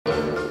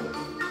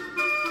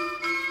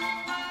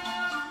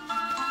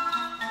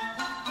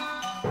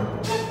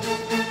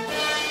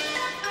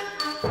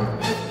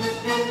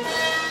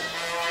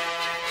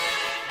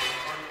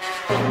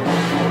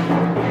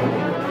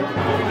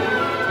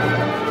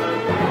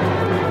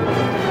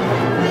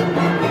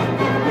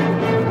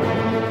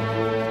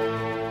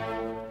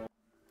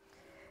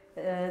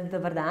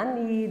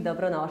dan i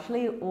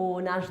dobrodošli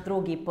u naš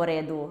drugi po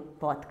redu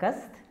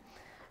podcast.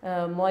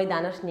 Moj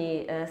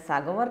današnji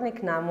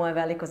sagovornik, na moje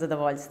veliko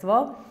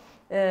zadovoljstvo,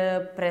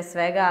 pre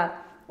svega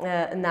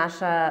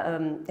naša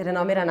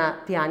renomirana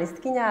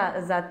pijanistkinja,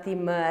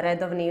 zatim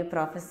redovni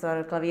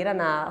profesor klavira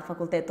na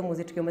Fakultetu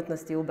muzičke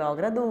umetnosti u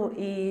Beogradu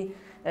i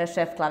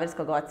šef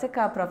klavirskog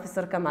odseka,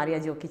 profesorka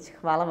MarijaĐukić.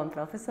 Hvala vam,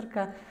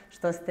 profesorka,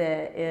 što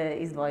ste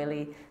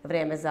izdvojili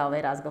vreme za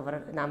ovaj razgovor.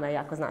 Nama je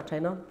jako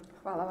značajno.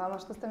 Hvala vama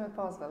što ste me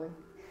pozvali.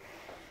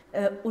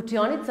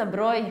 Učionica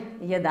broj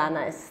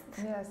 11.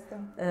 Jeste.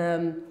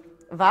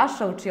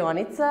 Vaša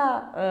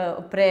učionica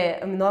pre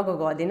mnogo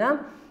godina,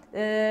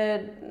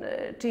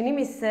 čini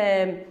mi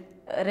se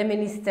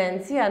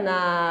reminiscencija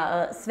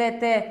na sve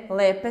te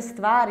lepe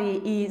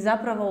stvari i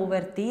zapravo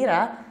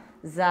uvertira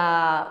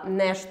za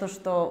nešto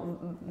što,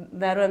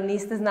 verujem,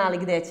 niste znali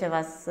gde će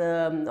vas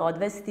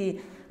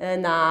odvesti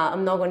na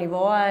mnogo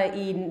nivoa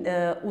i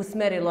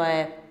usmerilo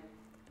je,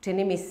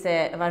 čini mi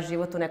se, vaš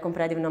život u nekom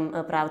predivnom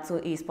pravcu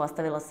i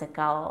ispostavilo se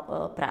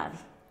kao pravi.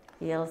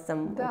 Jel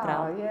sam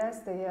upravo?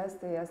 Da,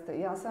 jeste.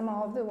 Ja sam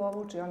ovde u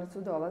ovu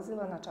učionicu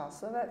dolazila na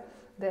časove.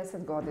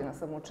 10 godina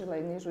sam učila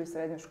i nižu i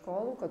srednju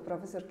školu kod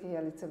profesorke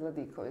Jelice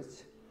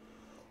Vladiković.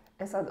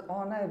 Sad,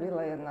 ona je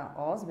bila jedna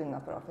ozbiljna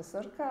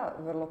profesorka,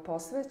 vrlo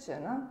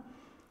posvećena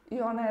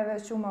i ona je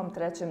već u mom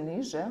 3.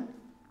 niže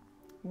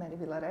meni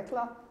bila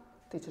rekla: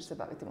 ti ćeš se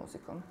baviti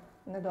muzikom.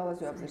 Ne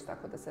dolazi u obzir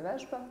tako da se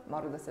vežba,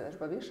 mora da se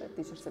vežba više,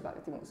 ti ćeš se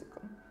baviti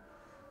muzikom.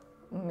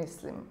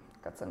 Mislim,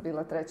 kad sam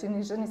bila 3.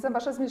 niže, nisam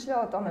baš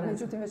razmišljala o tome,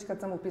 međutim, već kad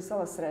sam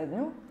upisala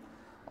srednju,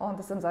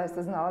 onda sam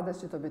zaista znala da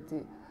će to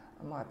biti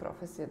moja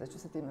profesija, da ću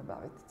se time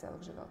baviti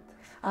celog života.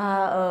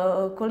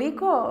 A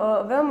koliko,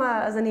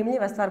 veoma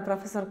zanimljiva stvar,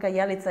 profesorka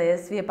Jelica je,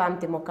 svi je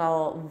pamtimo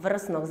kao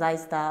vrsnog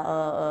zaista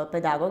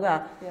pedagoga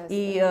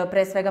i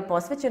pre svega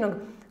posvećenog.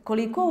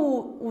 Koliko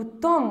u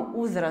tom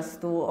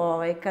uzrastu,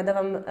 kada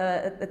vam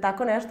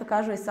tako nešto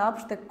kažu i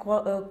saopšte,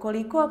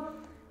 koliko,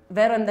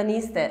 verujem da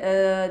niste,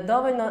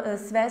 dovoljno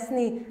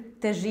svesni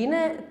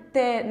težine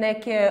te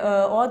neke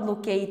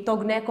odluke i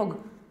tog nekog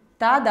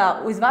tada,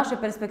 iz vaše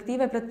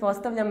perspektive,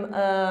 pretpostavljam,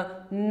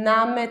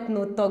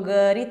 nametnutog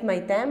ritma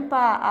i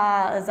tempa,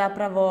 a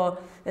zapravo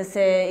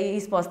se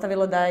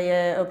ispostavilo da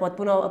je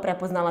potpuno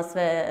prepoznala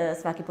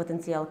svaki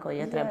potencijal koji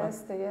je trebao.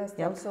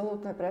 Jeste,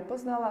 apsolutno je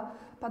prepoznala.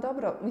 Pa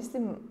dobro,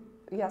 mislim,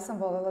 ja sam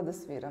voljela da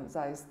sviram,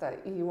 zaista,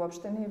 i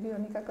uopšte nije bio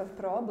nikakav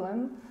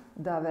problem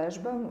da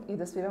vežbam i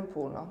da sviram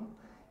puno.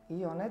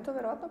 I ona je to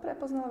verovatno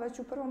prepoznala već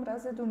u 1.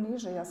 razredu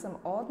niže. Ja sam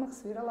odmah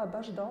svirala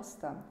baš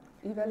dosta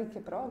i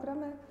velike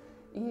programe,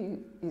 i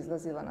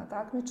izlazila na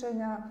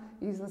takmičenja,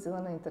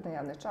 izlazila na interne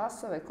javne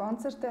časove,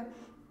 koncerte.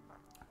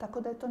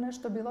 Tako da je to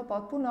nešto bilo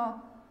potpuno,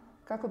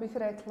 kako bih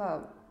rekla,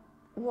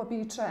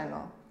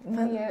 uobičajeno.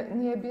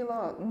 Nije bilo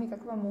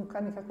nikakva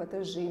muka, nikakva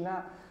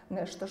težina,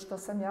 nešto što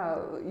sam ja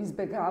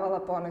izbegavala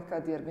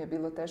ponekad jer mi je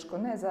bilo teško.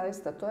 Ne,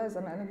 zaista, to je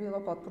za mene bilo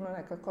potpuno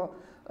nekako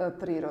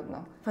prirodno.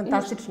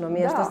 Fantastično mi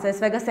je što se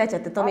svega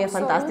sećate, to mi je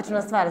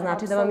fantastična stvar.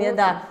 Znači da vam je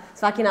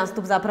svaki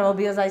nastup zapravo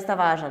bio zaista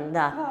važan.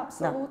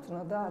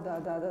 Apsolutno,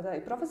 da.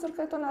 I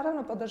profesorka je to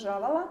naravno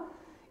podržavala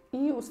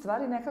i u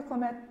stvari nekako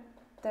me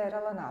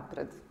terala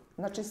napred.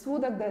 Znači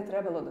svuda gde je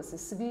trebalo da se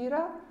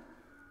svira,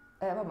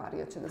 evo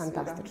Marija će da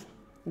svira. Fantastično.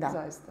 Da.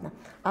 Zaista.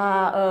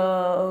 A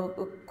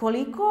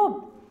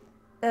koliko,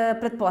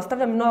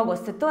 pretpostavljam, mnogo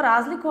se to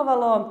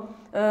razlikovalo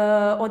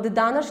od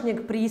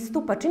današnjeg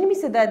pristupa? Čini mi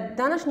se da je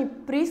današnji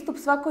pristup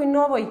svakoj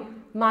novoj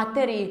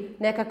materiji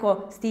nekako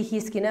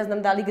stihijski, ne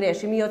znam da li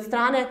grešim, i od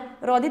strane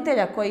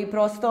roditelja koji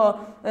prosto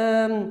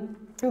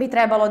bi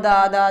trebalo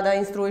da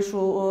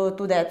instruišu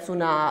tu decu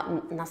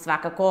na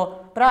svakako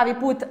pravi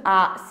put,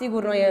 a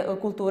sigurno je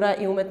kultura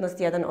i umetnost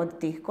jedan od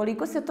tih.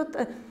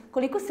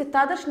 Koliko se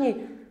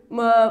tadašnji,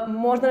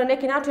 možda na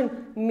neki način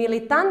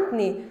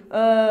militantni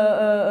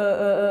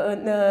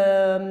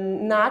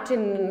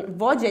način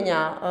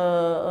vođenja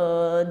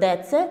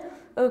dece,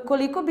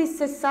 koliko bi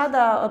se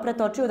sada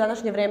pretočio u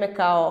današnje vreme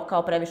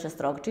kao previše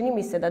strog? Čini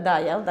mi se da da,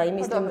 jel? Da, i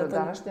mislim dobro,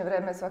 današnje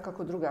vreme je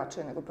svakako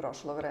drugačije nego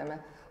prošlo vreme.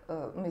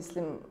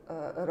 Mislim,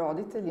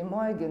 roditeljima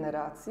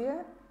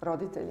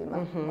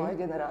moje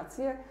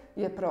generacije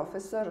je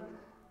profesor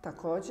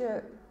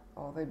takođe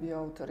bio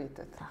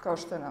autoritet, kao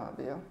što je nama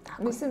bio.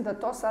 Mislim da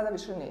to sada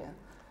više nije.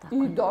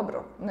 I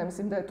dobro, ne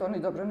mislim da je to ni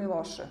dobro ni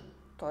loše.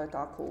 To je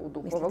tako u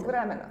duhu ovog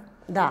vremena.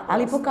 Da,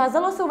 ali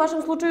pokazalo se u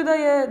vašem slučaju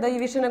da je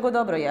više nego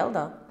dobro, jel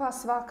da? Pa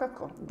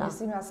svakako.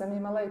 Mislim, ja sam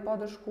imala i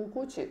podršku u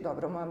kući.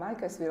 Dobro, moja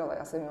majka je svirala,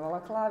 ja sam imala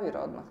klavir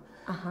odmah.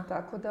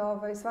 Tako da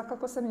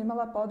svakako sam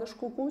imala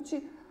podršku u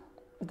kući.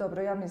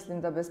 Dobro, ja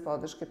mislim da bez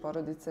podrške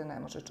porodice ne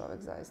može čovek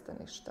zaista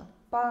ništa.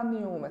 Pa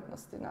ni u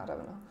umetnosti,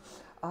 naravno.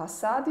 A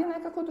sad je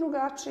nekako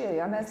drugačije.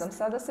 Ja ne znam,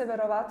 sada se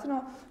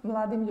verovatno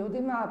mladim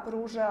ljudima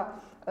pruža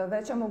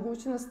veća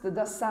mogućnost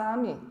da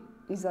sami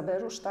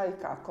izaberu šta i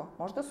kako.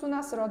 Možda su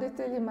nas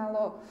roditelji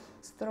malo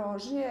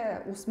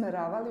strožije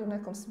usmeravali u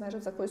nekom smeru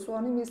za koji su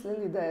oni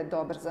mislili da je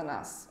dobar za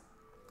nas.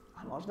 A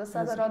možda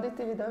sada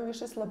roditelji daju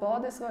više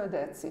slobode svojoj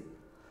deci.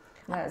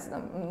 Ne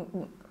znam.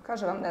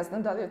 Kažem vam, ne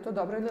znam da li je to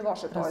dobro ili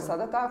loše, to je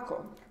sada tako.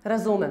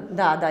 Razumem,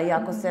 da,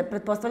 iako se,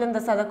 pretpostavljam da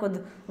sada kod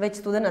već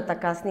studenata,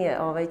 kasnije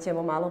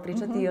ćemo malo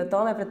pričati i o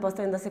tome,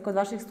 pretpostavljam da se kod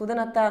vaših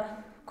studenata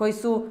koji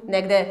su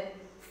negde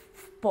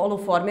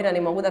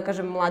poluformirani, mogu da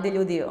kažem, mladi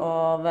ljudi,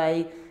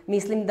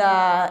 mislim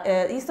da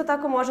isto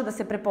tako može da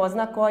se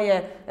prepozna ko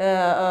je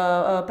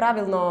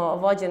pravilno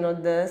vođen od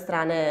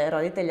strane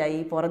roditelja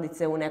i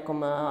porodice u nekom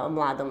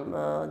mladom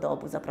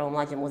dobu, zapravo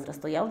mlađem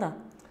uzrastu, jel da?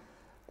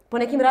 Po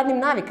nekim radnim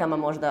navikama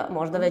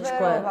možda već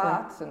koje...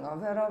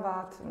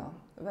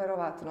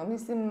 Verovatno.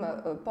 Mislim,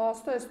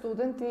 postoje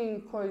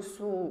studenti koji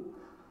su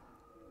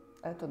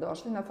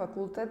došli na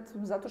fakultet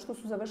zato što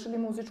su završili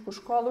muzičku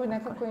školu i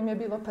nekako im je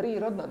bilo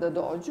prirodno da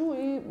dođu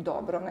i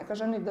dobro, ne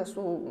kažem ni da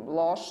su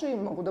loši,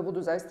 mogu da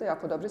budu zaista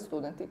jako dobri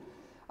studenti.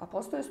 A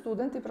postoje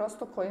studenti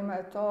prosto kojima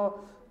je to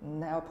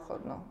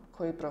neophodno,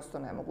 koji prosto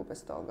ne mogu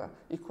bez toga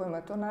i kojima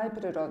je to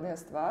najprirodnija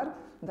stvar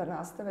da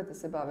nastave da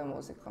se bave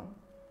muzikom.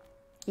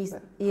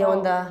 I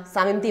onda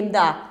samim tim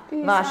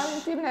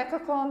samim tim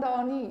nekako onda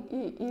oni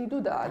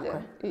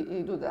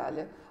idu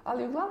dalje.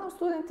 Ali uglavnom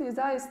studenti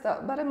zaista,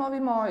 barem ovi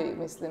moji,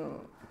 mislim,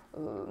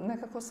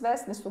 nekako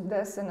svesni su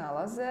gde se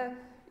nalaze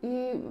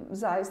i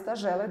zaista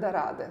žele da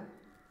rade.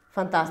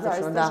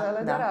 Fantastično, da. Zaista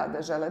žele da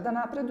rade, žele da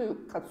napreduju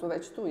kad su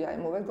već tu. Ja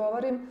im uvek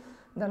govorim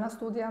da na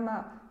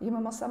studijama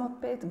imamo samo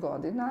 5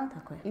 godina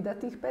i da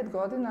tih 5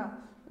 godina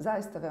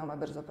zaista veoma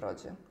brzo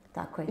prođe.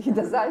 Tako je. I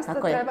da zaista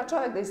treba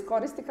čovjek da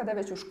iskoristi kada je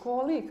već u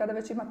školi i kada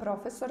već ima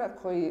profesora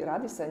koji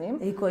radi sa njim.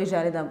 I koji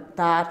želi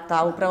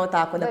da upravo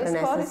tako da prenese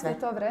sve. Da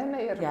iskoristi to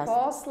vreme jer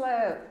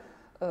posle,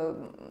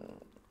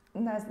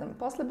 ne znam,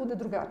 posle bude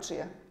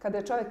drugačije. Kada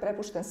je čovjek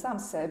prepušten sam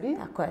sebi,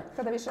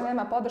 kada više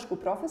nema podršku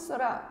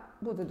profesora,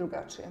 bude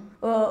drugačije.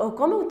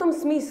 Kome u tom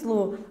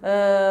smislu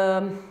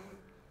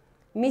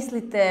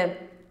mislite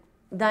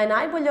da je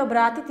najbolje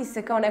obratiti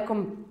se kao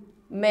nekom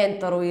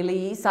mentoru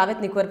ili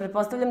savjetniku, jer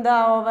pretpostavljam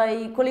da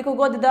koliko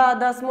god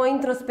da smo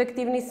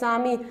introspektivni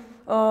sami,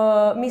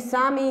 mi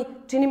sami,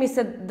 čini mi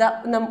se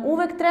da nam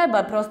uvek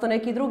treba prosto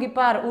neki drugi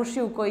par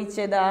ušiju koji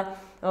će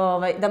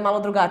da malo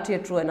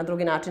drugačije čuje na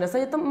drugi način. A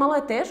sad je to malo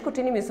teško,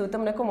 čini mi se, u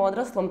tom nekom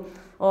odraslom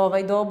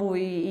dobu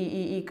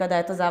i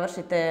kada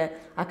završite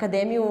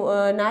akademiju,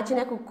 naći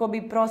nekog ko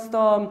bi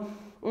prosto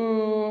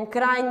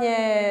krajnje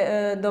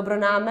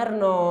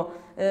dobronamerno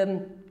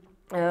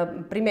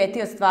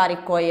primetio stvari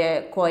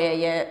koje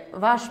je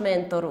vaš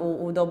mentor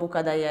u dobu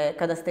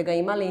kada ste ga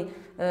imali,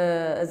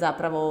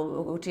 zapravo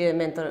u čiji je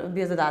mentor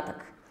bio zadatak.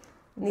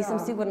 Nisam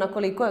sigurna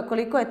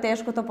koliko je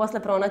teško to posle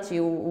pronaći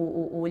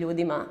u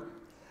ljudima.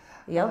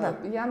 Jel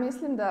da? Ja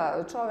mislim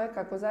da čovek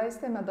ako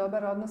zaista ima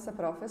dobar odnos sa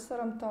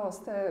profesorom, to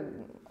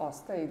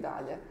ostaje i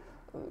dalje.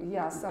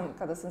 Ja sam,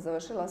 kada sam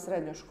završila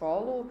srednju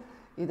školu,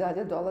 i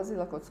dalje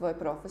dolazila kod svoje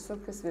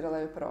profesorke, svirala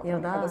joj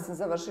program. Kada sam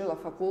završila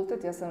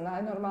fakultet, ja sam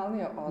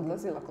najnormalnije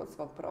odlazila kod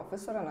svog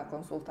profesora na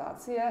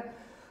konsultacije,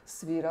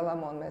 svirala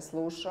mu, on me je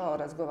slušao,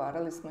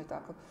 razgovarali smo i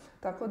tako.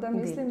 Tako da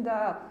mislim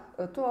da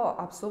to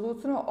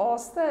apsolutno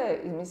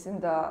ostaje i mislim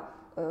da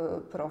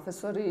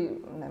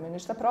profesori nemaju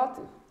ništa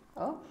protiv.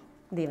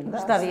 Divno,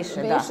 šta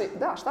više, da.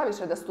 Da, šta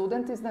više, da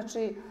studenti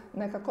znači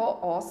nekako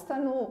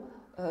ostanu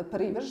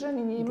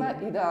privrženi njima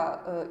i da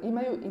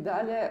imaju i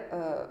dalje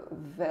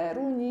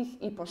veru u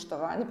njih i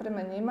poštovanje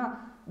prema njima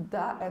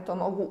da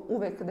mogu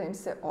uvek da im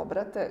se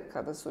obrate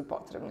kada su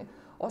potrebni.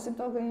 Osim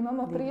toga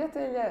imamo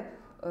prijatelje,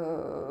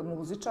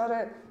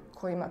 muzičare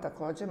kojima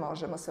takođe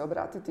možemo se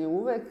obratiti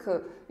uvek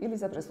ili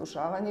za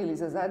preslušavanje ili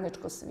za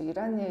zajedničko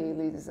sviranje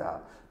ili za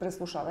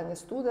preslušavanje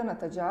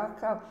studenata,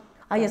 đaka.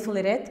 A jesu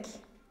li retki?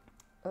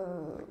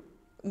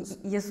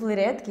 Jesu li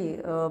retki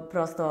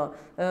prosto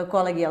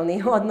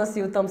kolegijalni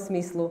odnosi u tom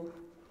smislu?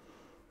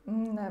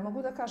 Ne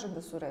mogu da kažem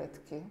da su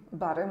retki.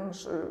 Barem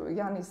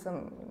ja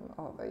nisam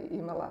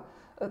imala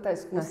ta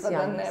iskustva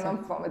da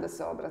nemam kome da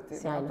se obratim.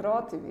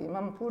 Naprotiv,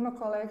 imam puno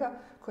kolega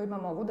kojima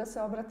mogu da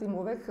se obratim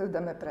uvek, da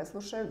me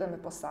preslušaju, da me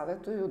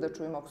posavetuju, da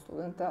čuju mog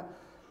studenta.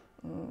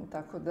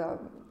 Tako da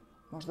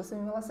možda sam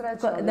imala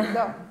sreće, ali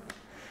da.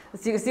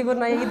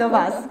 Sigurno je i do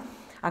vas.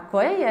 A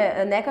koje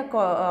je nekako,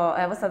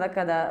 evo sada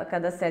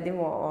kada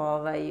sedimo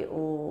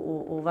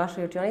u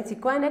vašoj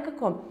učionici, koja je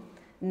nekako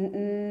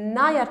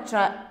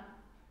najjača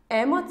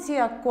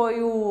emocija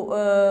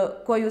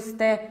koju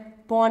ste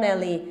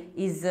poneli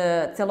iz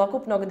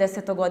celokupnog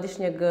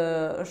 10-godišnjeg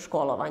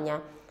školovanja?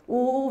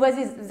 U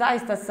vezi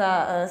zaista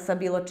sa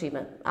bilo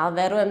čime, ali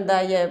verujem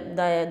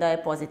da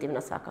je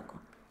pozitivna svakako.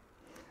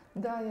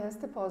 Da,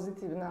 jeste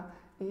pozitivna.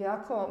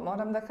 Iako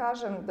moram da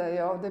kažem da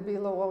je ovde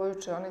bilo u ovoj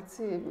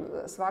učionici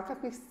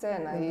svakakvih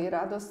scena i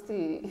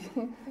radosti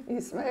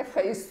i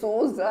smeha i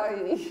suza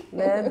i...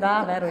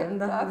 Da, verujem,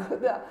 da.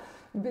 Tako da,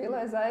 bilo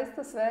je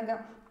zaista svega.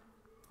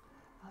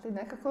 Ali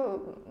nekako,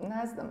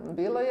 ne znam,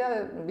 bilo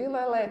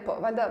je lepo.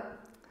 Valjda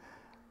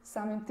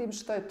samim tim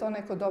što je to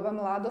neko doba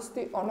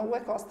mladosti, ono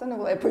uvek ostane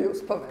u lepoj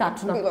uspomeni.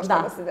 Tačno, da. Bilo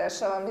što da se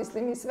dešava,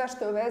 mislim, i sve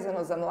što je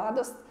vezano za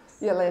mladost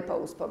je lepa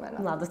uspomena.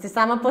 Mladost je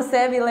sama po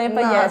sebi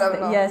lepa,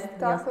 jeste.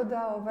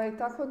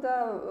 Tako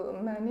da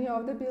meni je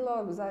ovde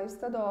bilo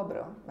zaista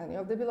dobro.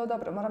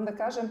 Moram da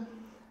kažem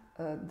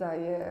da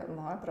je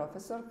moja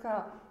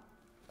profesorka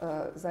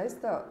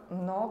zaista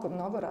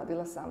mnogo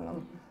radila sa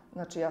mnom.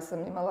 Znači, ja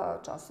sam imala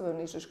časove u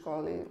nižoj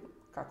školi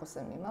kako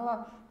sam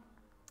imala,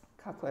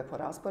 kako je po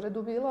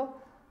rasporedu bilo.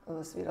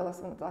 Svirala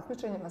sam na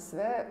takmičenjima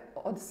sve.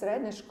 Od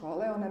srednje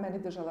škole ona je meni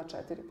držala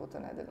 4 puta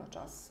nedeljno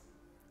čas.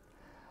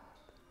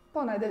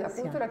 Ponedeljak,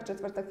 utorak,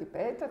 četvrtak i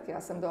petak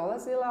ja sam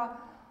dolazila.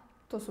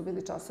 To su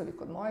bili časovi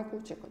kod moje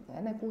kuće, kod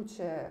njene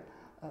kuće,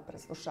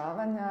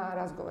 preslušavanja,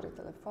 razgovori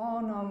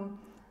telefonom.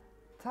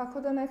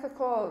 Tako da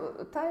nekako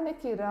taj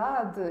neki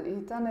rad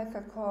i ta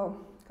nekako,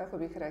 kako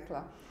bih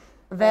rekla,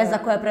 veza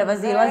koja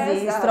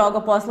prevazilazi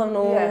strogo poslovni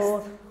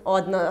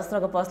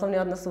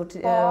odnos učenici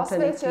i profesor.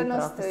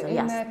 Posvećenost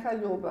i neka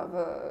ljubav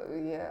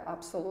je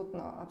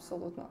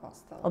apsolutno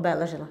ostala.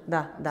 Obeležila,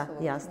 da,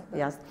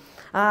 jasno.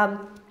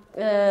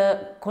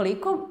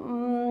 Koliko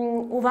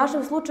u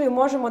vašem slučaju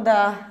možemo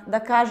da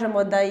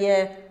kažemo da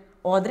je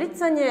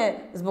odricanje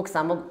zbog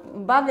samog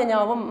bavljenja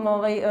ovom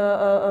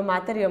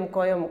materijom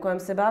kojom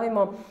se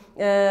bavimo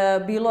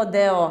bilo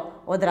deo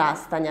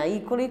odrastanja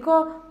i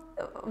koliko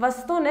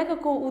vas to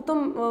nekako u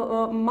tom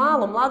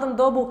mladom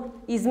dobu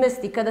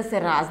izmesti kada se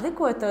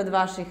razlikujete od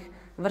vaših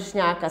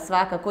vršnjaka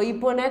svakako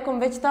i po nekom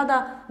već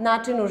tada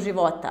načinu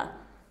života?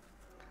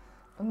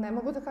 Ne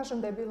mogu da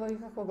kažem da je bilo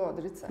ikakvog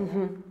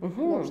odricanja.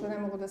 Uopšte ne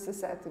mogu da se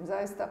setim.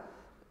 Zaista,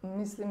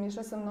 mislim,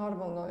 išla sam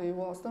normalno i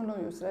u osnovnu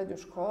i u srednju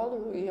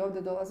školu i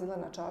ovde dolazila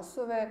na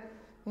časove.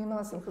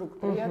 Imala sam krug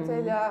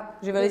prijatelja.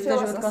 Živjeli ste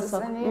život kao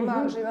sa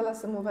njima. Živjela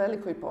sam u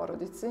velikoj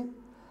porodici.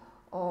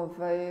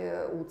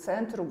 U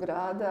centru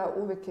grada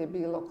uvek je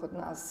bilo kod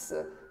nas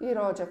i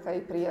rođaka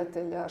i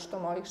prijatelja, što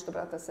mojih, što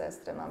brata,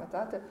 sestre, mame,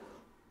 tate.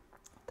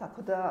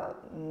 Tako da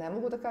ne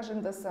mogu da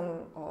kažem da sam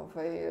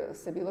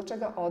se bilo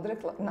čega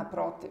odrekla,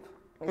 naprotiv.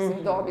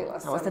 Mislim, dobila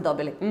sam. Ovo ste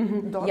dobili.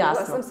 Dobila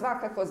sam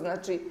svakako,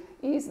 znači,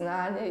 i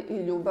znanje, i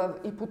ljubav,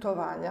 i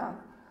putovanja,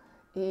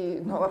 i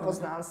nova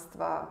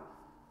poznanstva.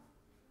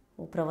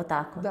 Upravo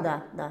tako,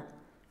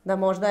 da.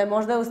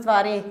 Možda je u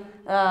stvari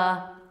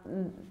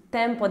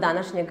tempo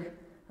današnjeg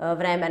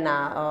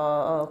vremena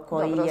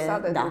koji je... Dobro,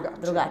 sada je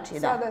drugačiji.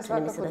 Sada je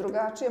svakako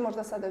drugačije,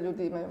 možda sada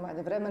ljudi imaju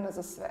manje vremena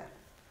za sve.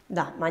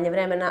 Da, manje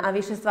vremena, a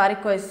više stvari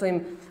koje su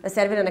im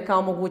servirane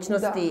kao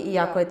mogućnosti i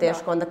jako je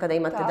teško onda kada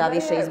imate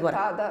više izbora.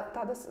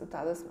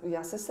 Tada,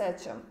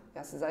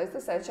 ja se zaista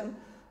sećam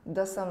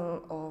da sam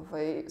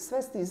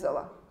sve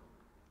stizala.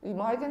 I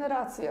moja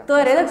generacija. To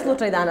je redak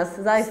slučaj danas,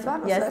 zaista.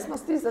 Stvarno, sve smo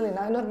stizali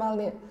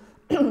najnormalnije.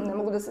 Ne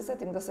mogu da se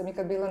setim da sam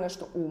ikad bila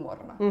nešto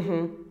umorna.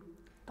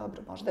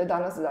 Dobro, možda je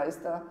danas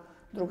zaista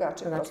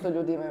drugačije, prosto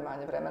ljudi imaju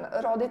manje vremena.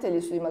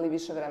 Roditelji su imali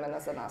više vremena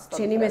za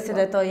nastavu. Čini mi se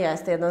da to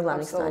jeste jedna od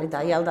glavnih stvari, da,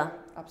 jel da?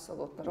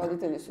 Apsolutno,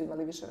 roditelji su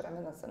imali više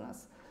vremena za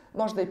nas.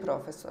 Možda i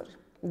profesori.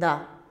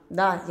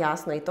 Da,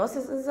 jasno. I to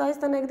se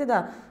zaista negde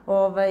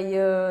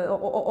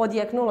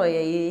odjeknulo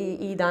je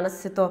i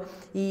danas se to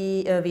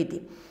i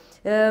vidi.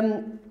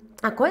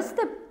 A koje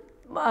ste,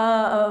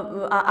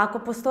 ako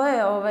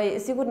postoje,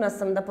 sigurna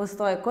sam da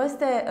postoje, koje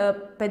ste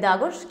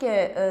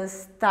pedagoške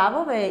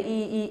stavove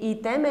i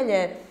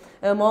temelje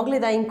mogli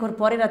da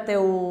inkorporirate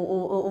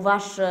u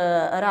vaš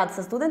rad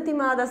sa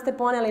studentima, a da ste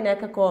poneli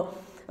nekako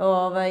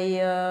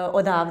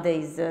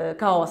odavde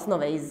kao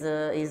osnove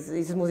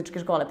iz muzičke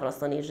škole,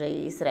 prosto niže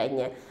i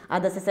srednje. A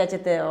da se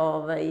sećate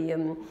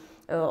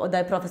da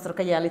je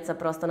profesorka Jelica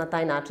prosto na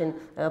taj način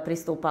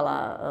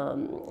pristupala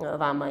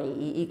vama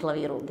i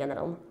klaviru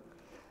generalno.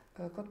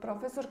 Kod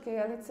profesorke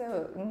Jelice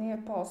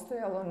nije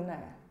postojalo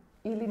ne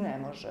ili ne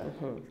može.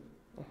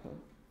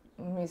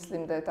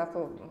 Mislim da je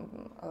tako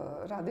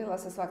radila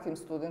sa svakim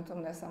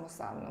studentom, ne samo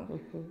sa mnom.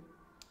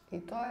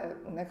 I to je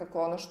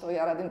nekako ono što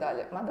ja radim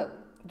dalje, mada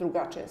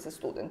drugačije sa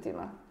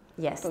studentima.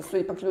 To su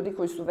ipak ljudi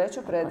koji su već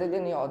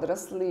opredeljeni,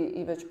 odrasli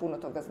i već puno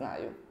toga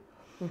znaju.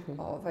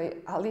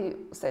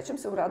 Ali sećam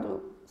se u radu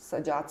sa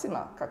đacima,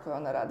 kako je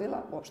ona radila,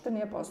 uopšte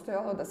nije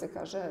postojalo da se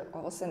kaže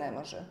ovo se ne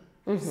može.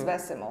 Sve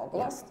se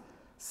moglo,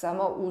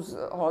 samo uz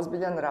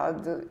ozbiljan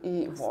rad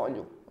i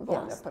volju.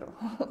 Volja prvo.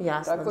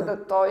 Tako da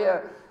to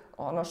je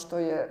ono što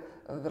je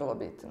vrlo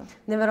bitno.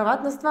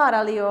 Neverovatna stvar,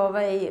 ali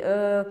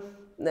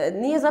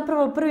nije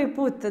zapravo prvi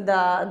put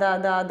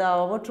da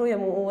ovo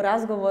čujem u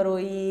razgovoru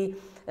i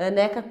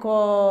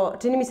nekako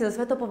čini mi se da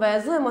sve to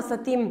povezujemo sa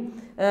tim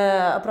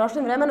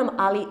prošlim vremenom,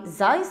 ali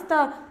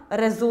zaista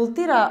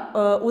rezultira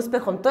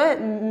uspehom. To je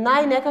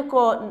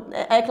najnekako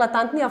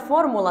eklatantnija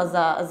formula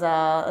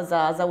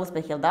za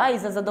uspeh, jel da? I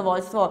za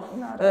zadovoljstvo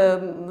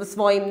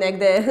svojim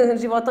negde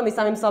životom i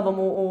samim sobom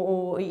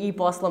i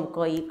poslom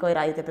koji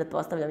radite,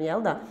 pretpostavljam,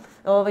 jel da?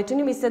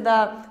 Čini mi se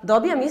da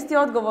dobijam isti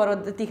odgovor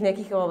od tih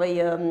nekih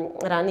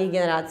ranijih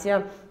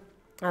generacija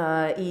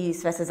i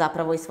sve se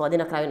zapravo svodi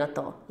na kraju na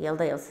to. Jel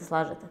da, jel se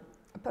slažete?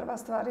 Prva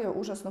stvar je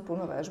užasno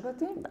puno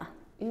vežbati. Da.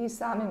 I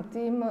samim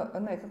tim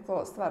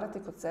nekako stvarati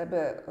kod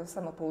sebe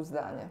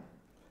samopouzdanje.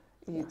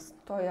 I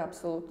to je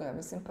apsolutno, ja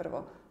mislim,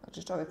 prvo.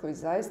 Znači čovjek koji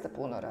zaista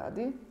puno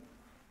radi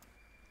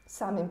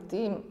samim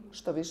tim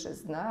što više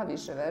zna,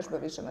 više vežba,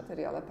 više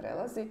materijala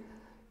prelazi,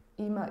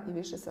 ima i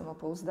više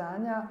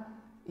samopouzdanja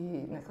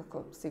i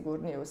nekako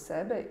sigurnije u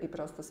sebe i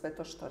prosto sve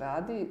to što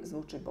radi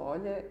zvuči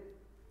bolje.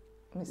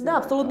 Da,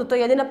 apsolutno, to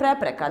je jedina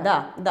prepreka,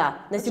 da.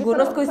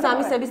 Nesigurnost koju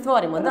sami sebi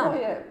stvorimo, da.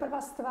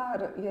 Prva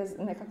stvar je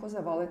nekako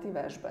zavoleti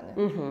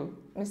vežbanje.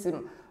 Mislim,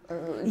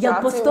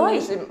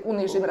 u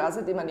nižim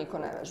razredima niko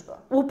ne vežba.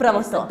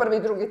 Upravo to. Prvi,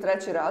 drugi,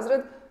 treći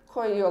razred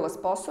koji je iole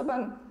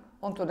sposoban,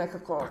 on to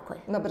nekako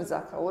na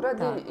brzaka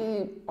uradi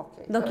i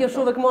okej. Dok još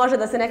uvek može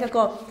da se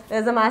nekako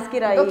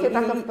zamaskira i... Dok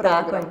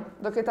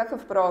je takav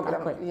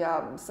program.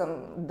 Ja sam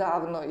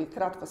davno i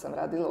kratko sam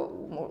radila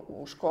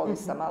u školi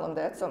sa malom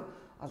decom,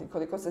 ali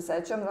koliko se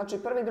sećam,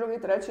 znači prvi, drugi,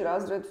 treći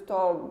razred,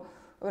 to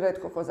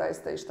retko ko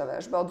zaista išta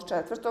vežba. Od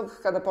četvrtog,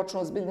 kada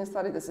počnu ozbiljne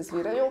stvari da se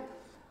sviraju,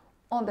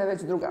 onda je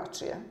već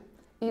drugačije.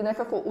 I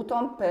nekako u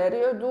tom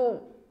periodu,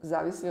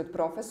 zavisi od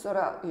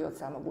profesora i od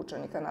samog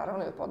učenika,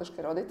 naravno i od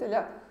podrške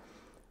roditelja,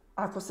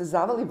 ako se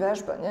zavali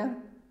vežbanje,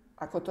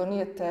 ako to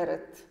nije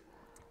teret,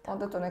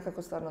 onda to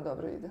nekako stvarno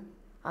dobro ide.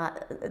 A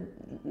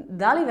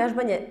da li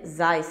vežbanje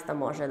zaista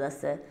može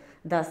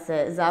da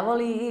se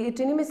zavoli? I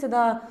čini mi se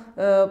da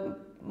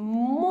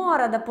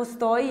mora da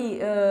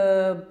postoji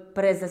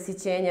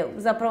prezasićenje.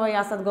 Zapravo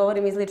ja sad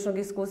govorim iz ličnog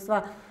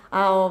iskustva,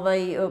 a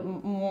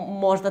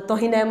možda to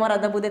i ne mora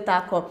da bude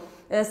tako.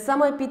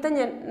 Samo je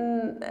pitanje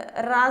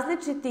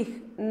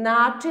različitih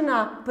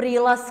načina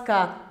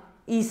prilaska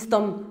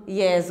istom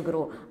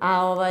jezgru.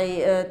 A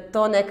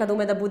to nekad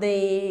ume da bude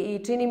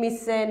i čini mi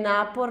se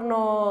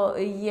naporno,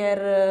 jer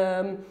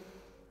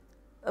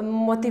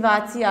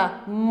motivacija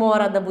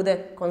mora da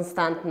bude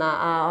konstantna,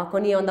 a ako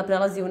nije, onda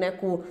prelazi u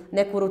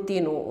neku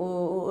rutinu.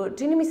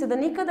 Čini mi se da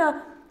nikada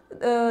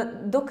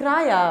do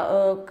kraja,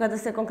 kada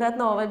se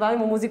konkretno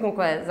bavimo muzikom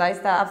koja je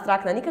zaista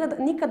apstraktna,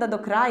 nikada do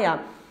kraja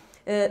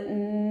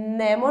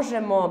ne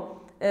možemo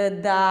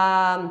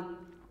da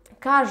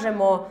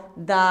kažemo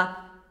da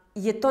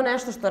je to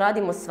nešto što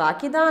radimo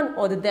svaki dan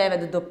od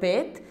 9 do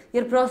 5,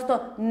 jer prosto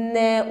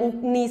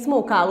nismo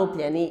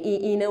ukalupljeni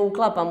i ne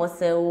uklapamo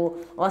se u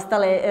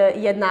ostale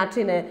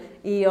jednačine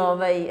i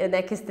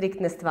neke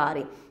striktne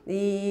stvari.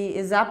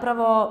 I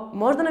zapravo,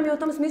 možda nam je u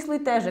tom smislu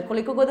i teže.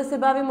 Koliko god da se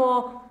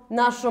bavimo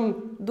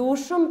našom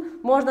dušom,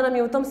 možda nam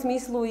je u tom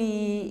smislu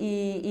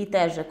i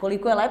teže.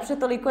 Koliko je lepše,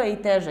 toliko je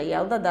i teže,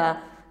 jel da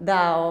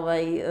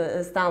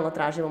stalno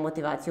tražimo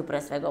motivaciju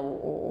pre svega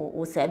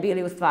u sebi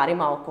ili u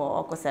stvarima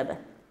oko sebe.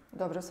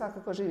 Dobro,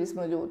 svakako živi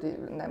smo ljudi,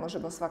 ne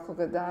možemo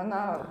svakoga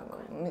dana,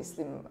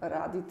 mislim,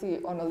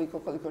 raditi onoliko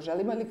koliko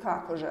želimo ili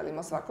kako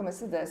želimo. Svakome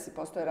se desi,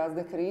 postoje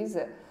razne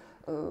krize,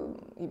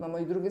 imamo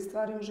i druge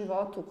stvari u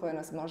životu koje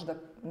nas možda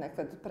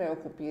nekad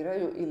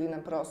preokupiraju ili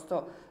nam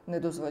prosto ne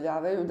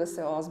dozvoljavaju da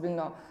se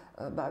ozbiljno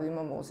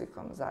bavimo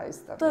muzikom,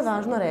 zaista. To je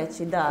važno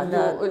reći, da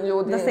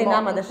se i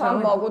nama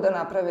dešavaju. Pa mogu da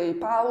naprave i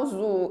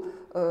pauzu,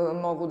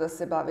 mogu da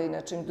se bave i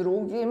nečim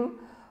drugim,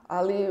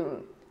 ali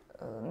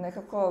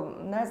nekako,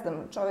 ne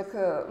znam, čovjek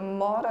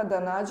mora da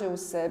nađe u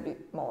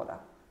sebi,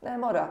 ne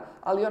mora,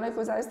 ali onaj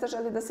koji zaista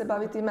želi da se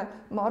bavi time,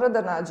 mora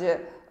da nađe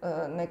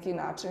neki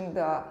način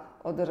da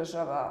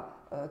održava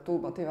tu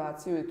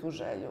motivaciju i tu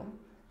želju.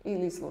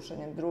 Ili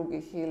slušanjem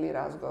drugih, ili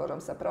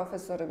razgovorom sa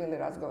profesorom, ili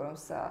razgovorom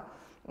sa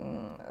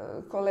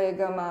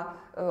kolegama,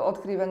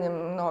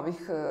 otkrivanjem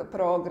novih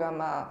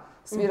programa,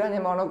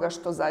 sviranjem onoga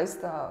što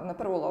zaista na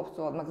prvu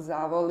loptu odmah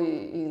zavoli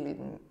ili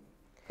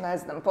ne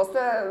znam,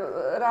 postoje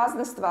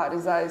razne stvari,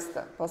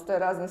 zaista, postoje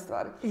razne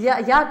stvari.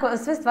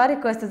 Sve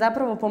stvari koje ste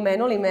zapravo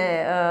pomenuli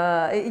me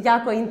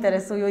jako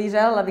interesuju i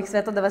želela bih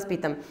sve to da vas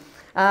pitam.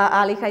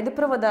 Ali hajde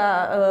prvo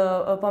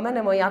da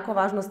pomenemo jako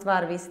važnu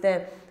stvar. Vi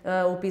ste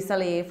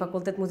upisali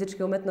Fakultet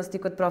muzičke umetnosti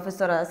kod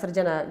profesora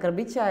Srđana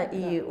Grbića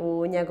i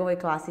u njegovoj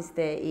klasi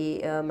ste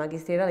i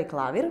magistrirali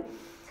klavir.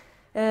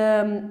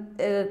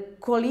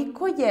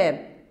 Koliko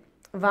je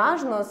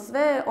važno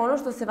sve ono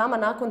što se vama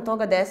nakon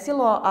toga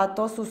desilo, a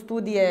to su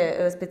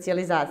studije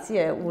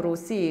specijalizacije u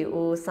Rusiji,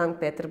 u Sankt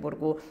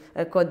Peterburgu,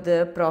 kod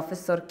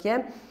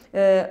profesorke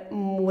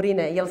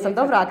Murine. Jel sam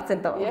dobro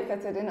akcentovala?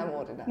 Jekaterina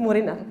Murina.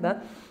 Murina, da.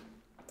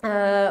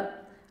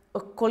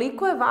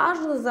 Koliko je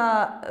važno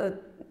za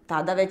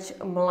tada već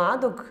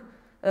mladog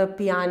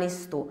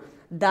pijanistu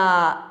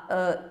da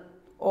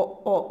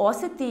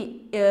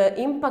oseti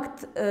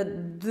impakt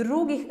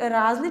drugih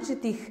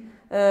različitih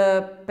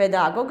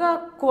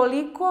pedagoga,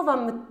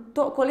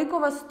 koliko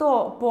vas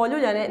to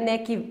poljulja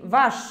neki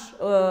vaš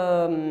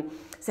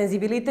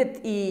senzibilitet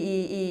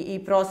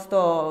i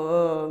prosto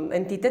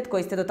entitet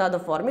koji ste do tada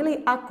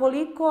oformili, a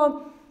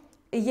koliko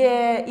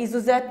je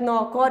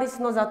izuzetno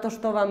korisno zato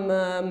što vam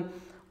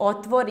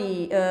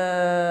otvori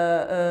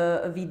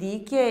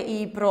vidike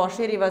i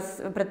proširi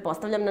vas,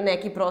 pretpostavljam, na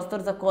neki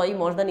prostor za koji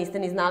možda niste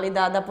ni znali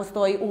da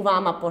postoji u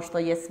vama, pošto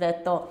je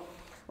sve to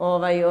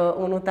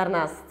unutar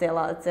nas,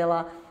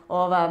 cela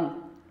ova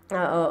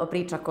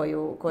priča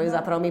koju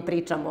zapravo mi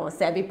pričamo o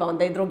sebi, pa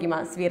onda i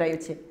drugima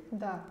svirajući.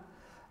 Da.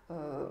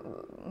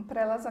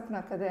 Prelazak na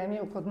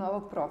akademiju kod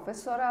novog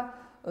profesora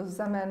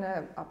za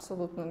mene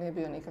apsolutno nije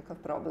bio nikakav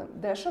problem.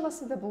 Dešava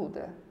se da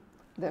bude,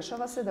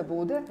 Dešava se da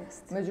bude,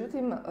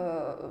 međutim,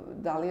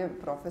 da li je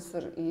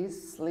profesor i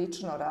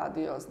slično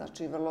radio,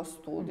 znači vrlo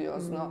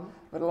studiozno,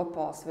 vrlo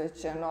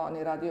posvećeno, on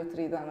je radio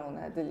 3 dana u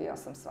nedelji, ja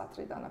sam sva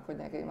 3 dana kod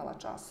njega imala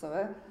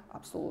časove,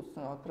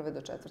 apsolutno od 1. do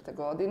 4.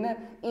 godine.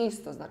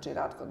 Isto, znači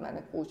rad kod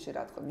mene kući,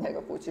 rad kod njega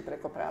kući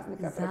preko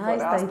praznika,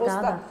 preko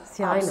raspusta.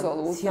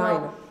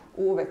 Apsolutno,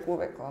 uvek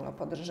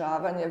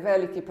podržavanje,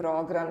 veliki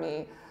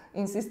programi,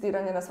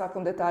 insistiranje na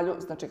svakom detalju,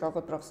 znači kao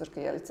kod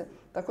profesorke Jelice.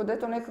 Tako da je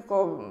to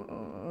nekako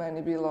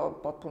meni bilo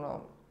potpuno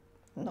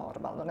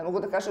normalno. Ne mogu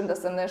da kažem da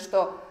sam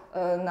nešto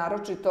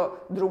naročito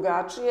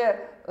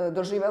drugačije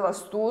doživela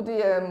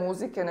studije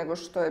muzike nego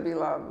što je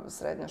bila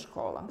srednja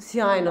škola.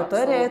 Sjajno, to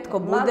je retko,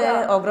 bude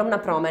ogromna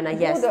promena,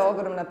 jest. Bude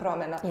ogromna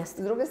promena. S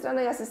druge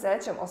strane, ja se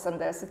sećam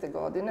 80.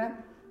 godine,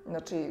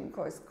 znači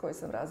koji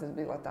sam razred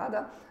bila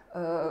tada,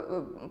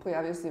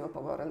 pojavio se Ivo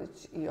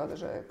Pogorelić i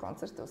održao je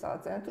koncerte u Sava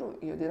centru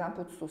i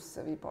odjedanput su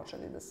se svi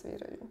počeli da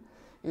sviraju.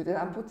 I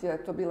odjedanput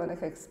je to bila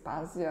neka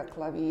ekspanzija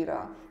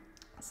klavira,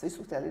 svi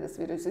su htjeli da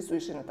sviraju, svi su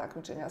išli na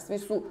takmičenja, svi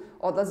su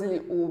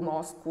odlazili u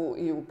Moskvu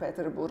i u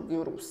Peterburg i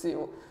u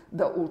Rusiju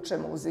da uče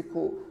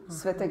muziku.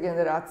 Sve te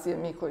generacije,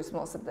 mi koji smo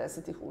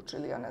 80-ih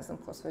učili, ja ne znam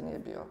ko sve nije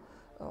bio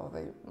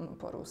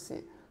po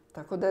Rusiji.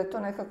 Tako da je to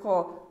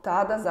nekako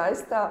tada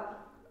zaista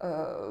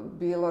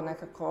bilo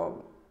nekako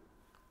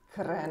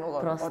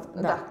krenulo.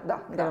 Da.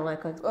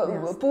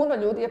 Puno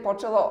ljudi je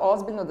počelo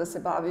ozbiljno da se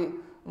bavi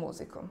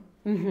muzikom.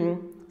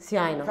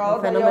 Sjajno. Kao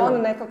da je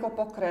on nekako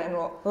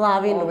pokrenuo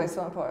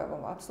svojom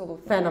pojavom,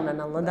 apsolutno.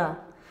 Fenomenalno, da.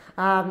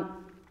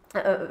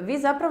 Vi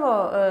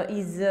zapravo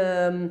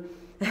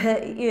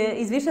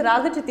iz više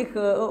različitih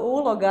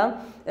uloga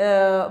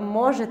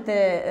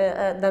možete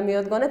da mi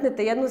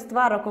odgonetnete jednu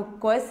stvar oko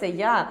koje se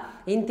ja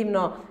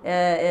intimno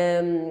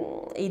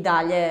i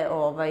dalje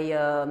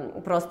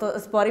prosto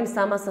sporim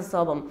sama sa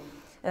sobom.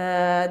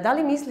 Da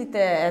li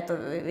mislite, eto,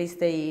 vi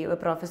ste i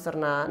profesor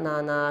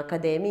na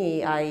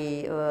akademiji, a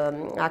i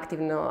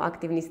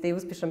aktivni ste i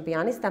uspješan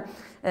pijanista,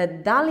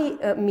 da li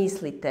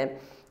mislite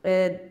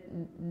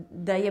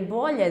da je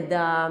bolje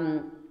da,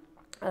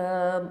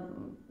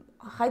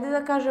 hajde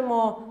da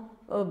kažemo,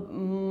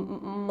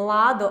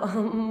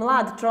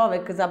 mlad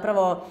čovek,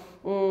 zapravo,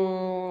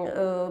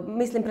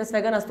 mislim pre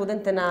svega na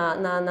studente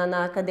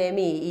na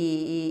akademiji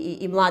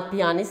i mlad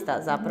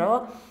pijanista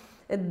zapravo,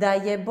 da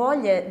je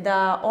bolje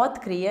da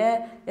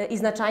otkrije, i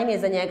značajnije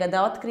za njega,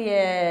 da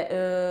otkrije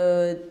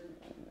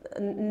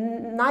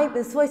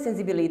svoj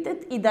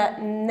senzibilitet i da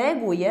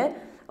neguje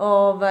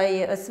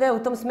sve u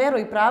tom smeru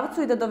i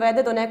pravcu i da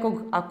dovede do nekog,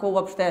 ako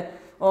uopšte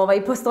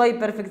postoji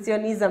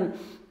perfekcionizam,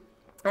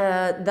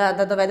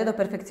 da dovede do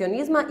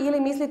perfekcionizma, ili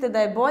mislite da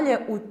je bolje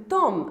u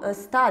tom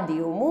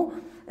stadijumu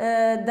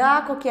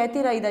da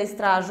koketira i da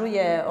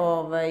istražuje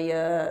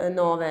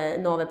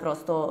nove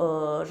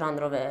prosto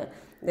žanrove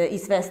i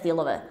sve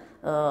stilove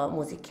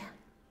muzike?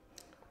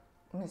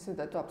 Mislim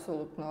da je to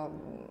apsolutno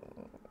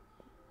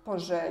po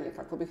želji,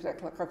 kako bih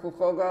rekla, kako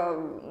koga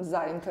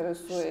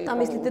zainteresuje i povuče.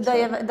 Mislite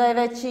da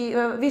je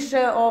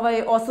više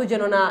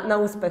osuđeno na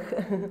uspeh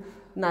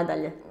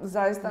nadalje?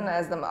 Zaista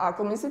ne znam.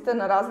 Ako mislite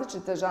na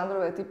različite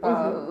žanrove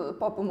tipa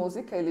pop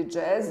muzika ili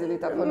džez ili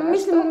tako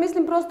nešto...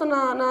 Mislim prosto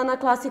na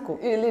klasiku.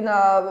 Ili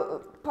na,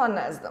 pa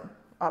ne znam,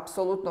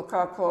 apsolutno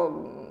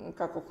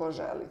kako ko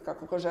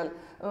želi.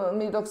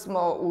 Mi dok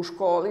smo u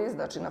školi,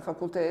 znači na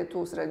fakultetu,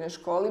 u srednjoj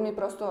školi, mi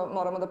prosto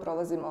moramo da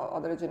prolazimo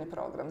određeni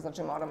program.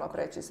 Znači moramo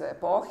preći sve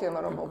epohe,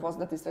 moramo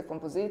upoznati sve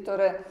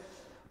kompozitore.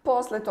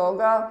 Posle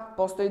toga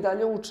postoji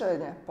dalje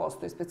učenje,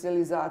 postoji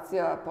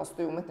specijalizacija,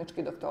 postoji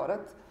umetnički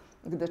doktorat,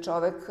 gde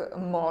čovek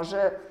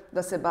može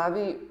da se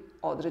bavi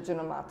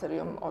određenom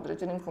materijom,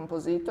 određenim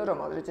kompozitorom,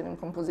 određenim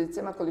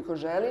kompozicijama koliko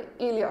želi,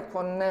 ili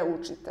ako ne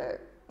učite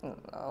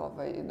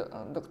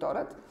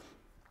doktorat,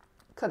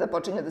 kada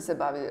počinje da se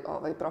bavi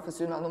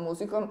profesionalnom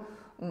muzikom,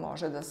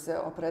 može da se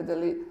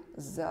opredeli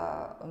za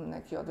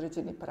neki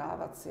određeni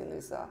pravac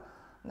ili za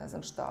ne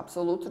znam šta,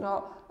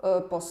 apsolutno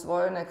po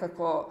svojoj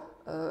nekako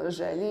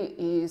želji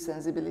i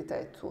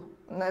senzibilitetu.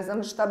 Ne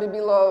znam šta bi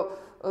bilo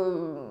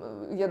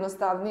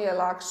jednostavnije,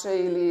 lakše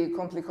ili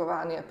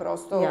komplikovanije,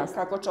 prosto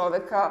kako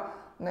čoveka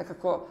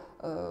nekako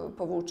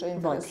povuče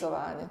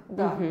interesovanje.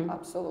 Da,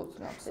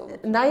 apsolutno.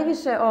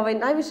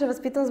 Najviše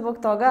vas pitam zbog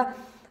toga,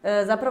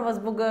 zapravo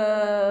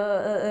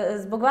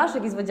zbog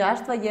vašeg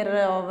izvođaštva, jer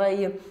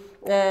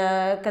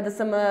kada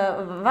sam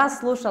vas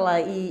slušala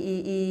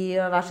i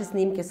vaše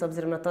snimke, s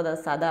obzirom na to da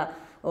sada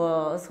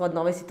shodno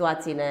ovoj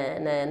situaciji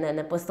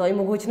ne postoji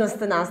mogućnost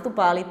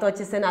nastupa, ali to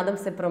će se, nadam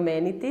se,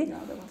 promeniti.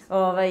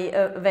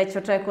 Već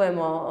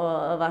očekujemo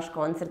vaš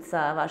koncert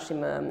sa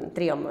vašim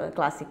trijom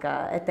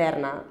klasika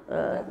Eterna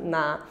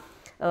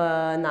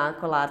na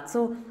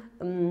Kolarcu.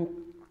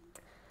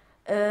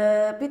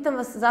 Pitam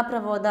vas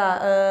zapravo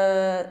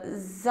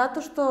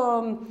zato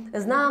što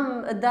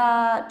znam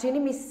da čini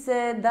mi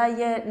se da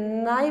je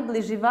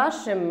najbliži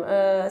vašem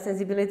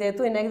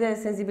senzibilitetu i negde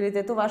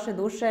senzibilitetu vaše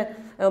duše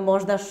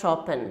možda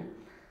Chopin.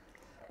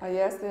 Pa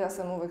jeste, ja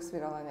sam uvek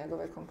svirala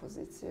njegove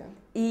kompozicije.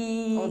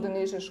 Od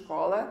niže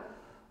škole,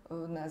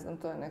 ne znam,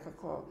 to je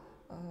nekako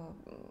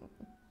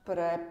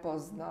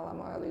prepoznala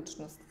moja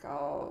ličnost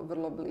kao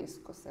vrlo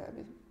blisko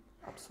sebi,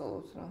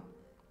 apsolutno.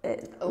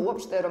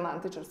 Uopšte je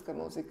romantičarska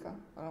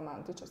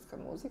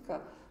muzika.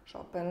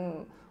 Chopin,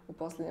 u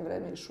posljednje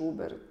vreme i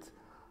Schubert,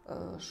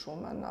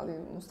 Schumann, ali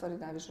u stvari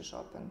najviše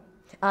Chopin.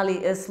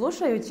 Ali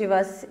slušajući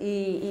vas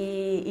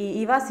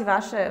i vas i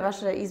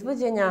vaše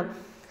izvođenja,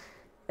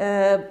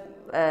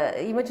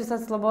 imat ću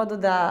sad slobodu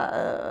da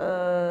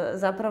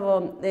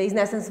zapravo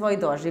iznesem svoj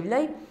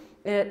doživljaj.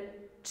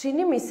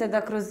 Čini mi se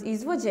da kroz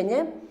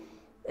izvođenje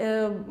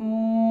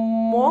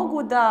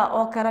mogu da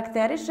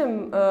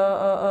okarakterišem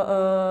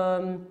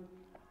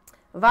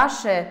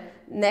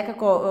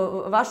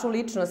vašu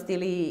ličnost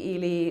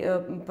ili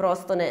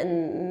prosto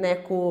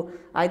neku,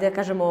 ajde da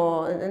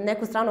kažemo,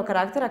 neku stranu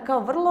karaktera kao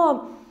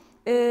vrlo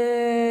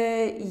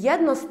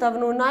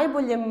jednostavnu u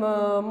najboljem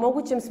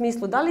mogućem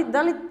smislu.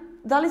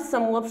 Da li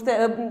sam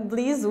uopšte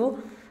blizu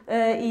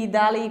i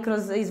da li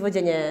kroz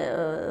izvođenje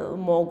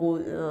mogu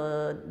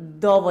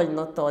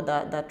dovoljno to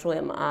da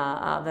čujem,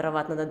 a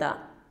verovatno da da.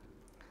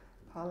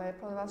 Pa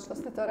lepo od vas što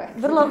ste to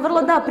rekli.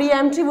 Vrlo da,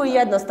 prijemčivo i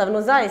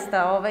jednostavno,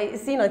 zaista.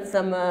 Sinoć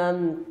sam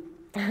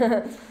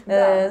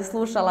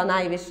slušala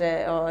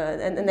najviše,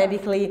 ne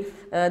bih li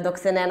dok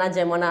se ne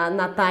nađemo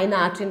na taj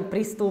način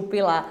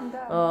pristupila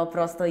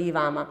prosto i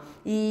vama.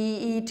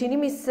 I čini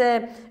mi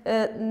se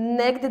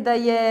negde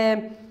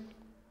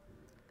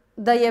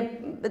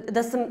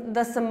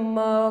da sam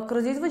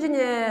kroz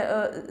izvođenje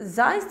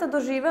zaista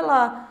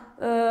doživela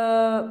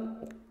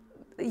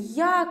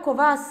jako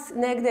vas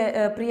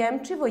negde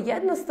prijemčivo,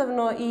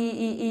 jednostavno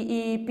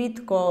i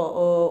pitko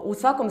u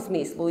svakom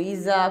smislu. I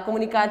za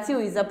komunikaciju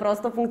i za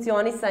prosto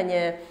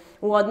funkcionisanje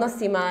u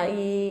odnosima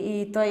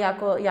i to je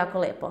jako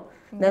lepo.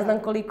 Ne znam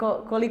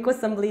koliko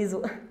sam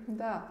blizu.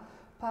 Da,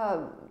 pa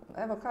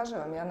evo kažem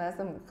vam, ja ne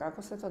znam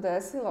kako se to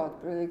desilo.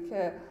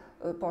 Otprilike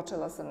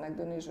počela sam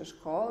negdje u nižoj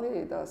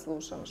školi da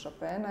slušam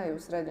Chopina i u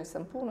srednjoj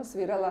sam puno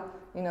svirala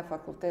i na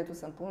fakultetu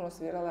sam puno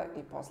svirala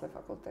i posle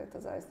fakulteta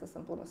zaista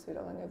sam puno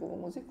svirala njegovu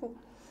muziku.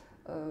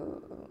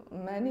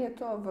 Meni je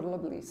to vrlo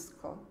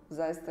blisko.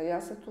 Zaista,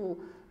 ja se tu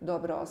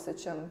dobro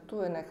osjećam. Tu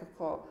je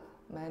nekako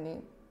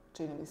meni,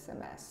 čini mi se,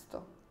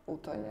 mesto u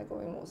toj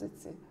njegovoj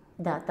muzici.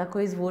 Da, tako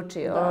i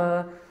zvuči.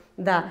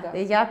 Da,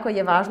 jako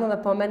je važno da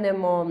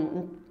pomenemo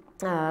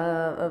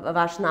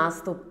vaš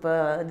nastup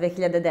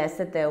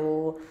 2010.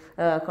 u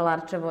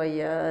Kolarčevoj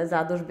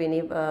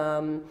zadužbini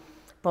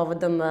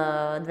povodom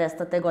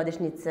 200.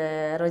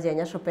 godišnjice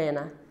rođenja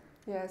Chopina.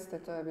 Jeste,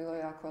 to je bilo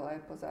jako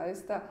lepo,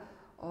 zaista.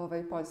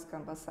 Poljska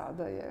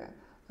ambasada je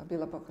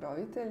bila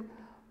pokrovitelj,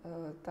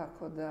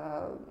 tako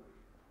da,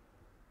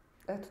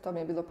 eto, to mi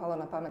je bilo palo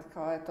na pamet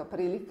kao, eto,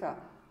 prilika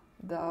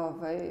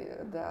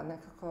da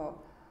nekako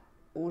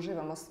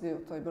uživamo svi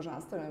u toj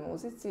božanstvenoj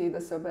muzici i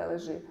da se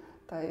obeleži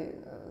taj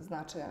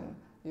značajan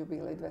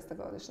jubilej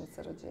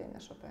 200-godišnjice rođenja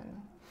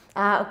Chopina.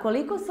 A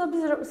koliko,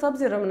 s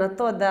obzirom na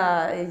to da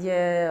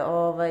je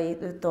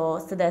to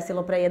se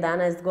desilo pre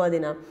 11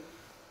 godina,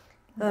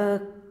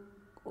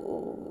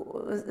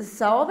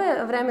 sa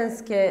ove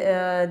vremenske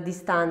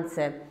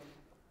distance,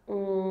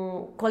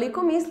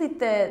 koliko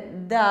mislite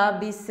da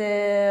bi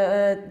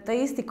se taj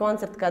isti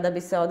koncert kada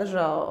bi se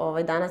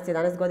održao danas,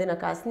 11 godina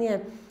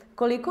kasnije,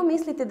 koliko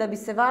mislite da bi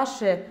se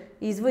vaše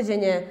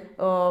izvođenje,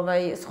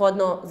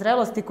 shodno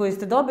zrelosti koju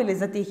ste dobili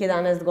za tih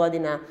 11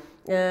 godina,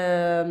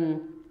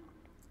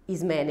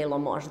 izmenilo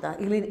možda?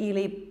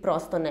 Ili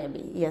prosto ne bi,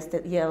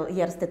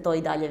 jer ste to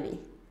i dalje vi?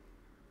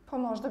 Pa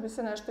možda bi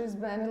se nešto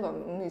izmenilo.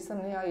 Nisam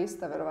ni ja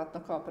ista,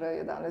 verovatno, kao pre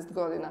 11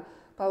 godina.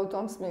 Pa u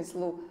tom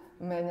smislu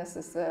menja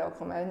se sve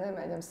oko mene,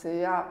 menjam se i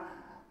ja,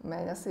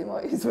 menja se i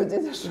moje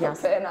izvođenje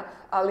Chopina.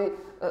 Ali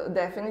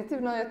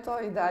definitivno je to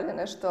i dalje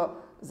nešto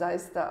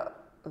zaista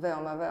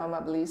veoma,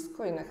 veoma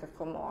blisko i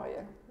nekako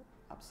moje.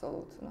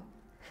 Apsolutno.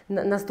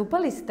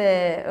 Nastupali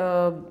ste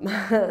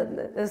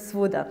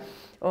svuda,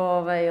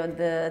 od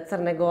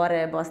Crne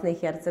Gore, Bosne i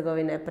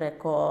Hercegovine,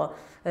 preko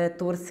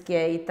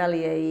Turske,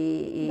 Italije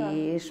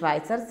i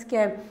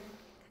Švajcarske.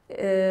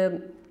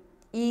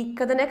 I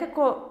kada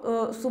nekako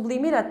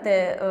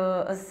sublimirate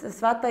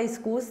sva ta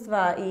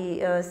iskustva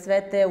i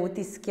sve te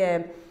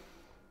utiske,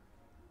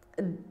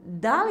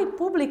 da li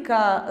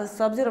publika, s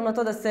obzirom na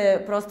to da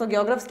se prosto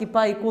geografski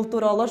pa i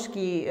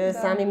kulturološki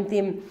samim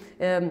tim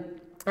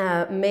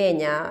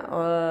menja,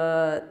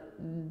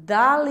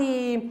 da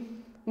li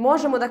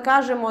možemo da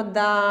kažemo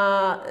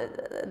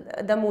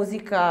da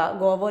muzika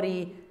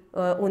govori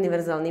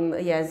univerzalnim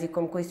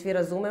jezikom koji svi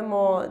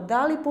razumemo,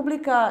 da li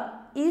publika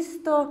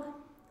isto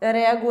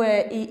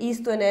reaguje i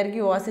istu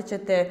energiju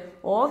osjećate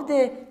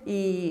ovde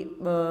i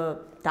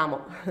tamo,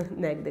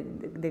 negde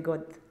gde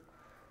god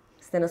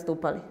ste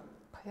nastupali?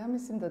 Pa ja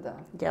mislim da da.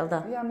 Jel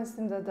da? Ja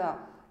mislim da da.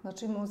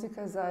 Znači,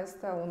 muzika je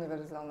zaista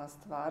univerzalna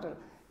stvar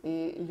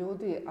i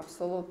ljudi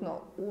apsolutno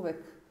uvek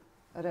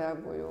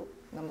reaguju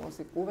na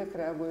muziku, uvek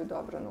reaguju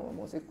dobro na ovu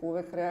muziku,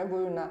 uvek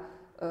reaguju na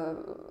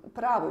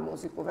pravu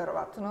muziku,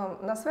 verovatno,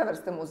 na sve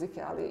vrste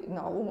muzike, ali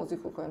na ovu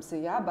muziku kojom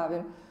se ja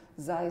bavim,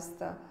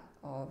 zaista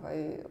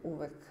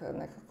uvek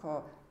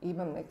nekako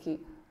imam neki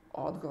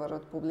odgovor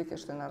od publike,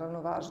 što je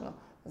naravno važno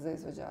za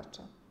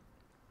izvođača.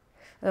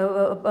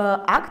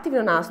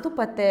 Aktivno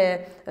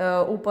nastupate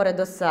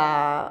uporedo sa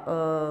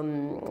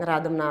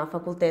radom na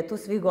fakultetu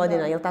svih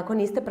godina, jel tako?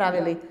 Niste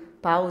pravili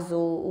pauzu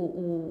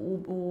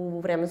u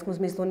vremenskom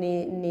smislu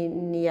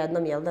ni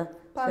jednom, jel da?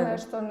 Pa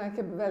nešto,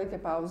 neke velike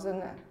pauze,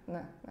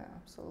 ne,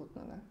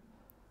 apsolutno ne.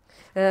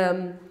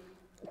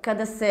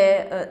 Kada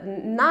se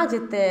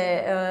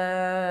nađete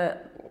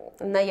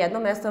na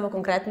jednom mjestu, evo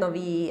konkretno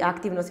vi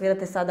aktivno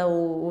svirate sada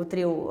u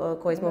triju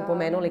koji smo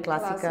pomenuli,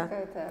 klasika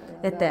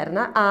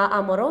Eterna. A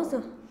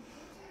Amoroso?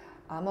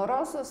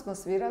 Amoroso smo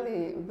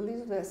svirali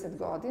blizu 10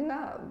 godina.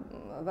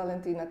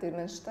 Valentina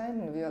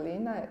Tirmenštajn,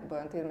 violina,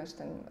 Bojan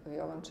Tirmenštajn,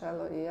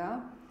 violončelo i ja.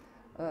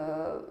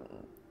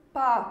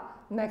 Pa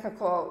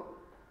nekako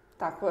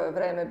tako je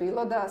vreme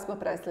bilo da smo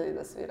prestali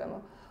da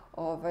sviramo.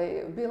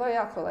 Bilo je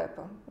jako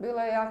lepo.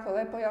 Bilo je jako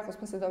lepo, jako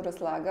smo se dobro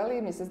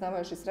slagali. Mi se znamo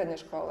još iz srednje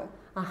škole.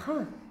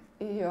 Aha.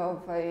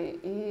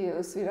 I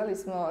svirali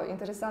smo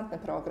interesantne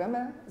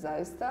programe,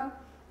 zaista.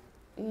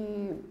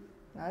 I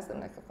ne znam,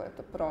 nekako je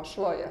to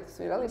prošlo.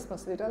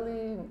 Svirali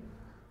i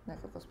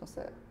nekako smo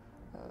se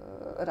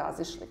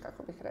razišli,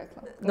 kako bih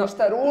rekla.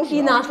 Ništa ružno.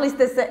 I našli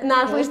ste se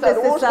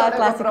sa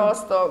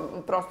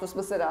klasikom. Prosto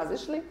smo se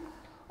razišli.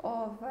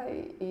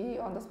 I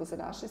onda smo se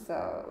našli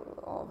sa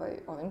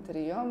ovim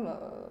trijom,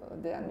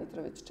 Dejan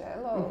Mitrović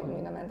čelo,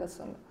 Mina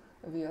Mendelson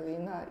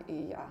violina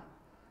i ja.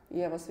 I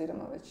evo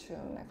sviramo već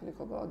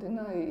nekoliko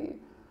godina i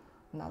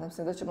nadam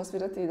se da ćemo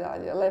svirati i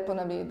dalje. Lepo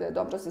nam ide,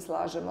 dobro se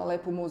slažemo,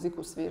 lepu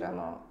muziku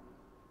sviramo.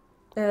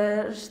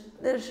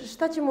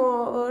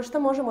 Šta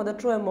možemo da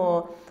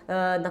čujemo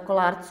na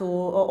Kolarcu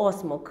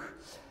 8.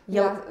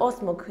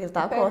 Osmog, je li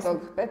tako?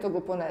 Petog u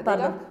ponedeljak.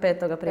 Pardon,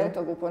 5. aprila.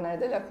 5. u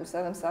ponedeljak u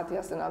 7 sati.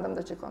 Ja se nadam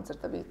da će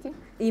koncerta biti.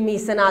 I mi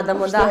se nadamo,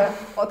 da. Što je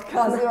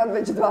otkazivan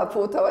već 2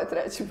 puta, ovo je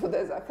 3. put da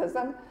je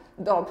zakazan.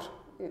 Dobro,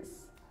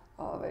 iz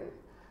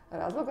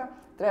razloga.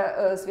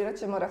 Svirat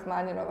ćemo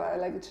Rahmanjinova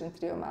Elegični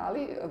trio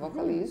mali,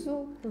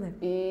 vokalizu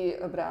i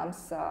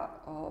Brahmsa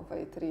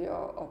trio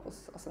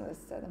opus 87.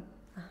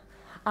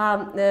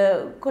 A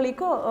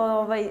koliko,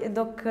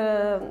 dok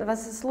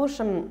vas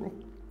slušam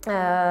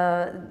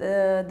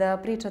da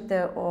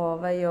pričate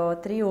o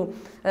triju,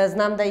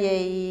 znam da je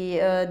i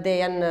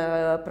Dejan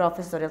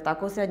profesor, je li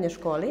tako, u srednjoj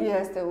školi?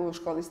 Jeste, u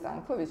školi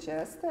Stanković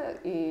jeste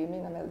i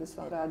Mina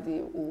Mendelson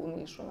radi u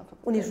Nišu na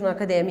fakultetu. U Nišu na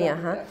akademiji,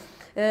 aha.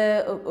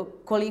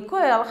 Koliko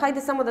je, ali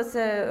hajde samo da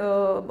se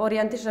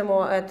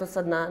orijentišemo eto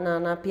sad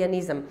na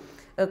pijanizam,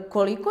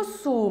 koliko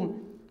su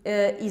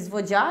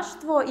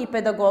izvođaštvo i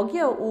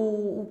pedagogija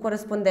u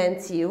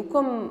korespondenciji, u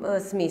kom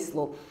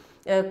smislu?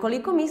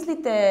 Koliko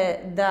mislite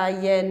da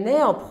je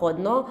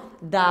neophodno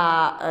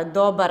da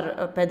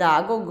dobar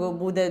pedagog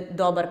bude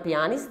dobar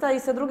pijanista i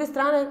sa druge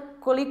strane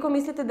koliko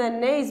mislite da je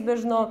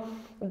neizbežno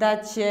da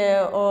će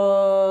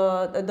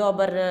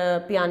dobar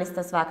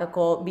pijanista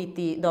svakako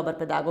biti dobar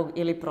pedagog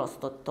ili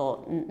prosto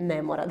to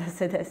ne mora da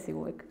se desi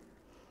uvek?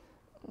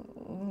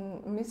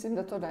 Mislim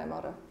da to ne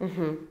mora.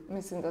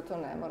 Mislim da to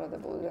ne mora da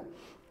bude.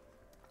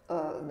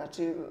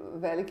 Znači,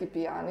 veliki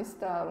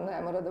pijanista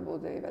ne mora da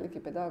bude i veliki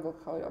pedagog,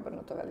 kao i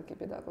obrnuto, veliki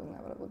pedagog ne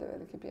mora da bude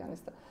veliki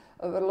pijanista.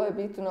 Vrlo je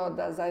bitno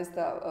da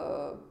zaista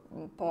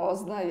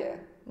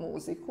poznaje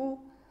muziku,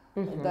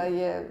 da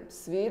je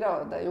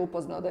svirao, da je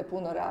upoznao, da je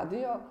puno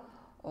radio.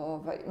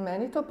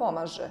 Meni to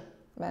pomaže.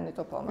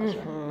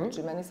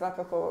 Znači, meni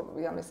svakako,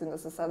 ja mislim da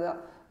sam sada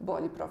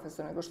bolji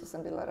profesor nego što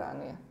sam bila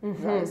ranije.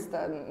 Zaista,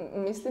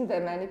 mislim da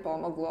je meni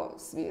pomoglo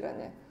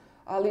sviranje.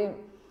 Ali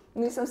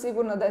nisam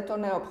sigurna da je to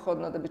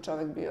neophodno da bi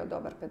čovjek bio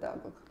dobar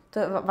pedagog. To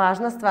je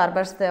važna stvar,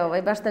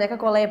 baš ste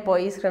nekako lepo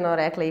i iskreno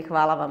rekli i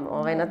hvala vam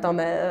na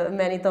tome.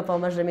 Meni to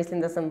pomaže,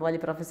 mislim da sam bolji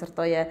profesor,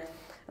 to je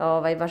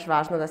baš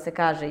važno da se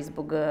kaže i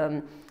zbog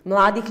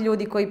mladih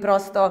ljudi koji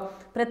prosto,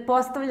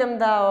 pretpostavljam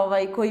da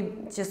koji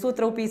će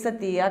sutra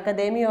upisati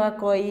akademiju, a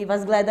koji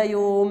vas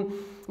gledaju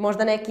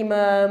možda nekim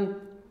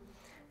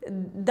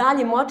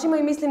daljim očima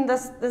i mislim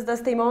da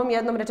ste im ovom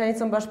jednom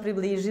rečenicom baš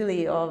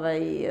približili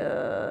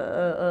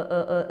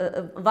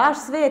vaš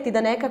svet i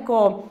da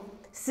nekako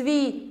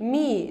svi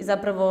mi,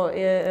 zapravo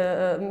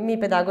mi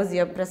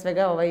pedagozi, pre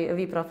svega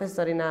vi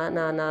profesori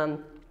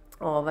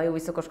u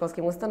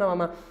visokoškolskim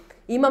ustanovama,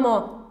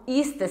 imamo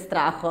iste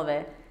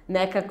strahove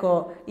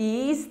nekako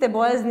i iste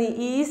bojazni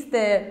i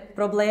iste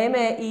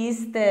probleme i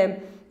iste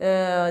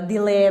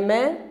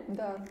dileme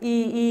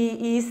i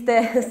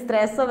iste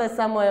stresove,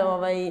 samo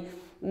je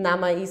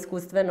nama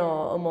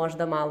iskustveno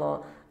možda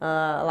malo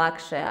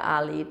lakše,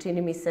 ali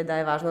čini mi se da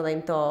je važno da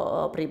im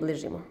to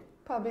približimo.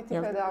 Pa biti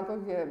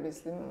pedagog je,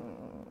 mislim,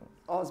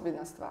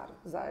 ozbiljna stvar,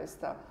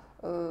 zaista.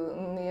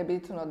 Nije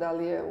bitno da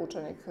li je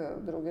učenik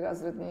 2.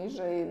 razred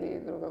niže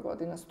ili 2.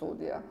 godina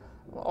studija.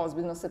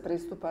 Ozbiljno se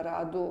pristupa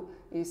radu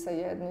i sa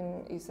jednim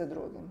i sa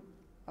drugim.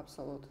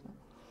 Apsolutno.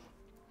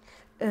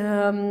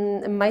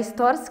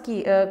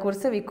 Majstorski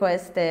kursevi koje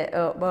ste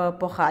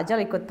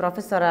pohađali kod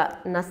profesora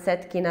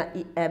Nasetkina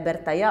i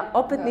Eberta. Ja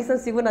opet nisam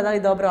sigurna da li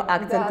dobro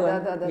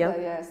akcentujem. Da,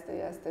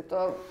 jeste.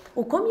 To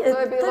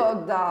je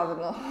bilo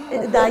davno.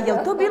 Da, je li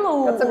to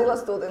bilo u... Kad sam bila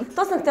student.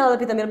 To sam htjela da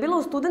pitam, je li bilo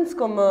u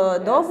studentskom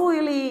dobu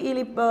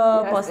ili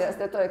posle?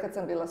 Jeste, to je kad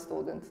sam bila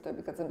student. To je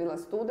kad sam bila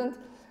student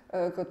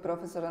kod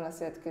profesora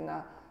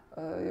Nasetkina.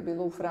 Je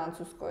bilo u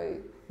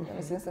Francuskoj. Ja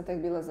mislim da sam tek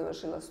bila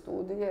završila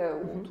studije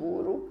u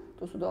Turu.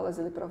 Tu su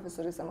dolazili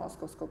profesori sa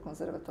Moskovskog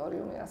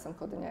konzervatorijuma. Ja sam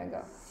kod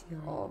njega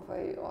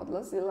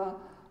odlazila.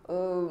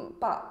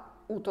 Pa,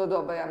 u to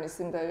doba ja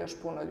mislim da je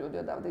još puno ljudi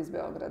odavde iz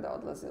Beograda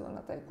odlazilo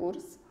na taj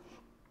kurs.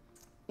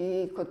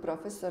 I kod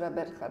profesora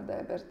Berharda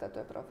Eberta, to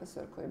je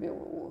profesor koji je bio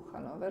u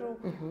Hanoveru,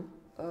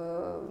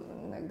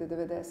 negde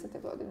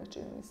 90. godine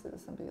čini mi se da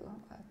sam bila.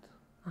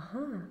 Aha.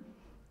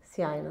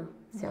 Sjajno.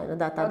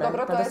 Da, tada.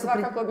 Dobro, to je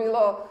svakako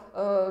bilo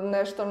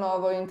nešto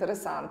novo i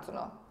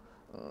interesantno.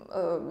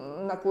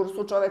 Na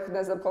kursu čovjek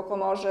ne znam koliko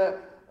može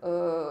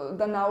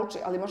da nauči,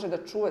 ali može da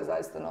čuje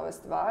zaista nove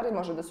stvari,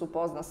 može da se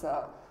upozna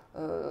sa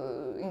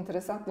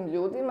interesantnim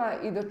ljudima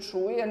i da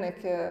čuje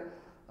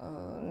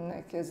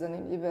neke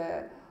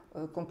zanimljive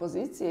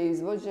kompozicije,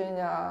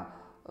 izvođenja,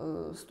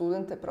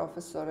 studente,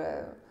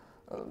 profesore.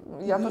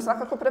 Ja to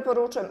svakako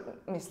preporučujem.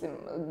 Mislim,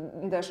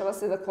 dešava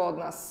se da kod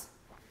nas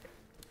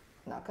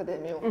na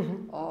akademiju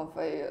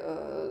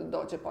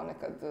dođe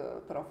ponekad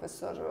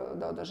profesor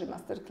da održi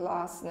master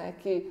klas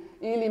neki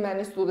ili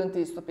meni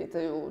studenti isto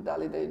pitaju da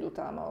li da idu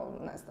tamo,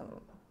 ne znam,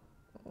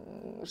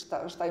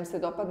 šta im se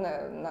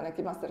dopadne na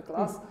neki master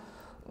klas.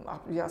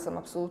 Ja sam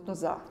apsolutno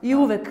za. I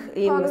uvek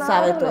im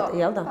savjetujete,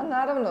 jel da? Pa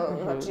naravno,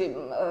 znači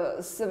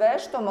sve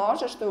što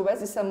može, što je u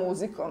vezi sa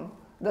muzikom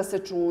da se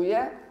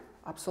čuje,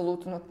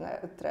 apsolutno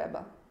treba.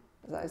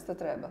 Zaista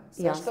treba.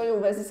 Sve što je u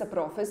vezi sa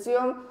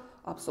profesijom,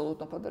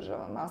 apsolutno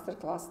podržavam. Master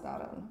klas,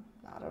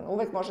 naravno.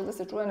 Uvek može da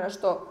se čuje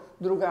nešto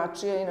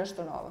drugačije i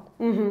nešto novo.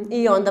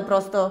 I onda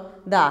prosto,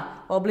 da,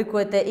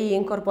 oblikujete i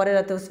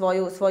inkorporirate u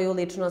svoju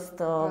ličnost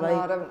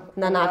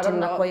na način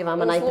na koji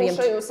vama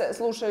najprijemči.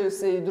 Slušaju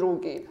se i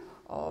drugi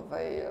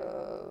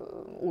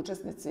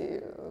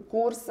učesnici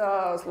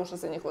kursa, sluša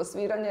se njihovo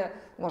sviranje,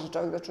 može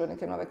čovjek da čuje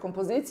neke nove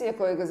kompozicije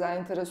koje ga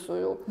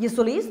zainteresuju.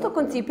 Jesu li isto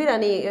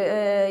koncipirani?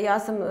 Ja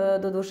sam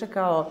doduše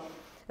kao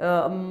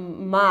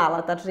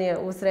mala, tačnije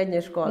u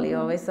srednjoj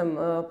školi, sam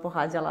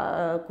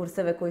pohađala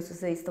kurseve koji su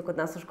se isto kod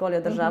nas u školi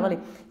održavali.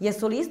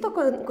 Jesu li isto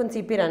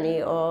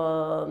koncipirani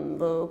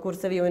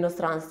kursevi u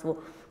inostranstvu?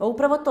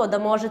 Upravo to, da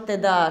možete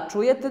da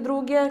čujete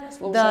druge,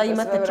 da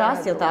imate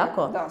čas, je li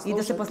tako? I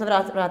da se posle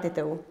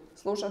vratite u...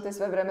 Slušate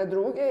sve vreme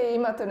druge i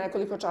imate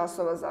nekoliko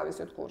časova,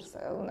 zavisi od kursa,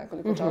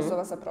 nekoliko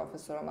časova sa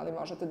profesorom, ali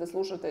možete da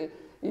slušate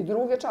i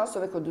druge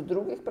časove kod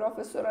drugih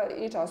profesora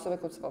i časove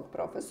kod svog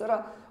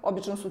profesora.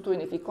 Obično su tu i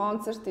neki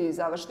koncerti, i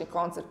završni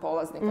koncert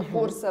polaznika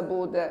kursa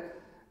bude.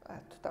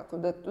 Eto, tako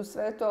da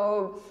sve je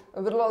to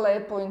vrlo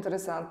lepo,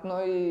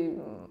 interesantno i...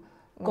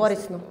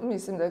 Korisno.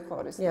 Mislim da je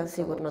korisno. Ja,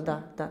 sigurno,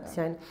 da,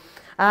 sjajno.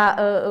 A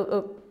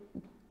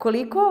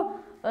koliko...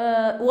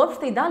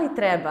 Uopšte i da li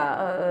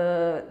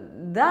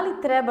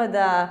treba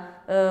da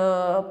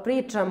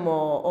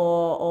pričamo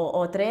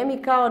o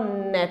tremi kao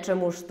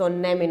nečemu što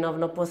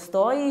neminovno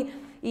postoji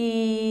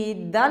i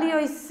da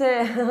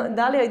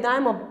li joj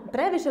dajemo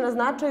previše na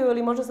značaju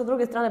ili možda sa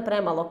druge strane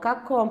premalo?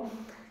 Kako,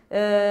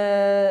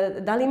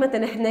 da li imate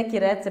neki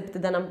recept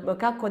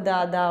kako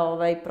da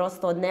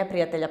prosto od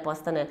neprijatelja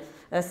postane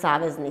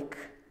saveznik?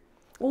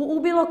 U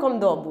bilo kom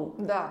dobu.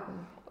 Da.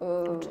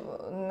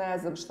 Ne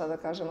znam šta da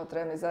kažem o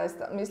tremi,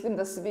 zaista. Mislim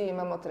da svi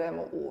imamo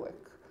tremu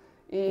uvek.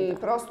 I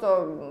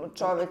prosto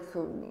čovjek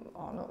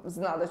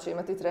zna da će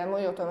imati tremu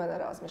i o tome ne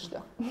razmišlja.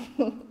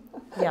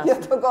 Ja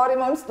to govorim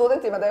mojim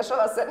studentima,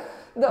 dešava se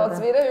da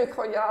odsviraju i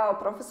kao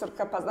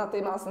profesorka, pa znate,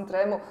 imala sam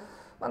tremu.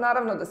 Ma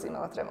naravno da si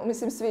imala tremu.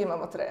 Mislim, svi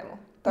imamo tremu.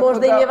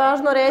 Možda im je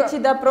važno reći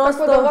da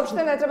prosto... Tako da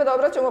uopšte ne treba da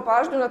obraćamo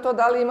pažnju na to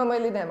da li imamo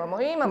ili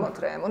nemamo. Imamo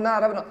tremu,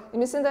 naravno. I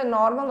mislim da je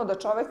normalno da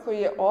čovjek koji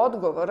je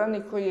odgovoran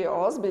i koji je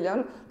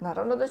ozbiljan,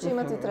 naravno da će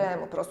imati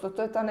tremu. Prosto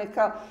to je ta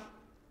neka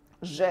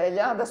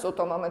želja da se u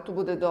tom momentu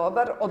bude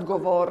dobar,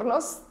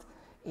 odgovornost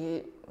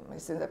i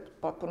mislim da je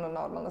potpuno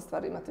normalna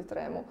stvar imati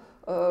tremu.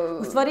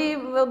 U stvari,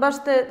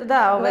 baš te,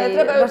 da, ne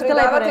treba joj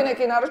pridavati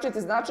neki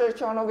naročiti značaj jer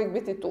će ona uvijek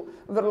biti tu.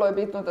 Vrlo je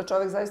bitno da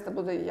čovjek zaista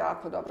bude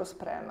jako dobro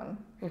spreman.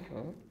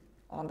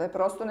 Onda je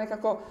prosto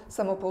nekako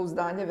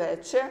samopouzdanje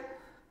veće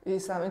i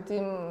samim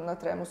tim na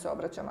tremu se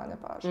obraća manja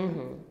pažnja.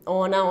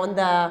 Ona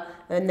onda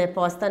ne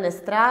postane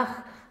strah,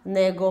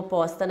 nego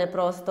postane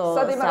prosto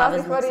saveznica. Sad ima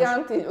raznih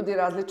varijanti, ljudi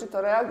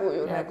različito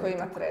reaguju. Neko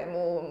ima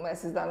tremu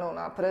mjesec dana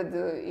unapred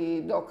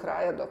i do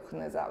kraja, dok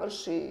ne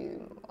završi,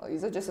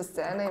 izađe sa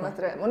scene, ima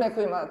tremu.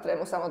 Neko ima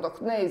tremu samo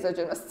dok ne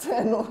izađe na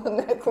scenu,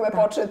 nekome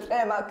počne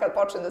trema kad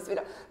počne da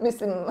svira.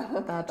 Mislim,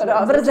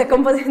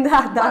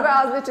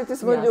 različiti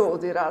smo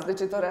ljudi,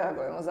 različito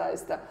reagujemo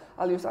zaista.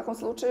 Ali u svakom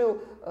slučaju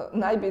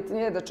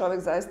najbitnije je da čovjek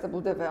zaista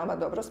bude veoma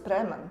dobro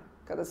spreman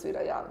kada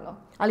svira javno.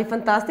 Ali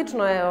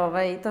fantastično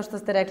je to što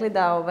ste rekli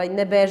da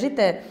ne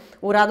bežite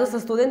u radu sa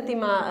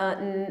studentima,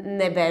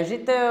 ne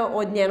bežite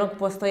od njenog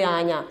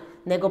postojanja,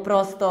 nego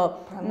prosto...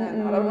 Pa ne,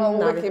 naravno,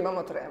 uvek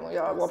imamo tremu.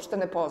 Ja uopšte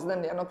ne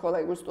poznajem nijednog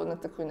kolegu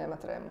studenta koji nema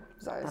tremu,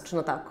 zaista.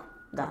 Tačno tako.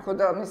 Da. Tako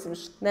da, mislim...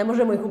 Ne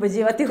možemo ih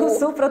ubeđivati u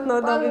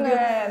suprotno,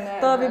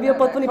 to bi bio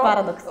potpuni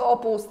paradoks.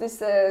 Opusti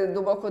se,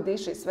 duboko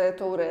diši, sve je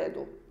to u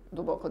redu.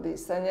 Duboko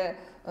disanje,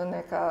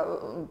 neka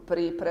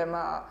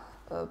priprema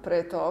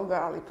pre toga,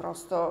 ali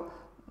prosto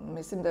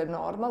mislim da je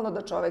normalno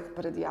da čovek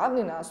pred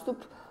javni nastup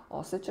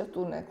osjeća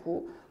tu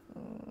neku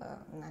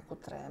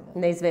tremu.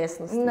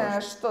 Neizvesnost.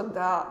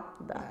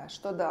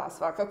 Nešto da,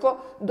 svakako,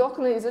 dok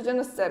ne izađe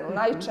na scenu.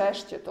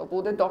 Najčešće to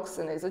bude dok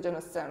se ne izađe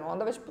na scenu.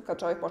 Onda već kad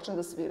čovjek počne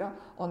da svira,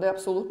 onda je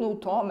apsolutno u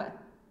tome.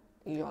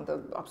 I onda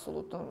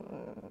apsolutno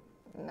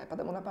ne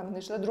pada mu na pamet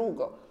ništa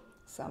drugo.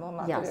 Samo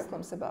materija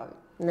kojom se bavi.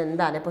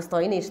 Da, ne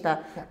postoji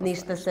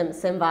ništa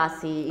sem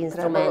vas i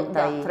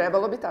instrumenta. Da,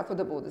 trebalo bi tako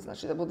da bude.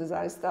 Znači da bude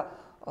zaista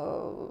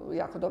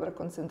jako dobra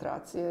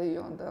koncentracija i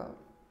onda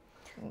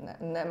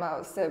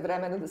nema se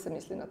vremena da se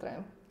misli na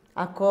tremu.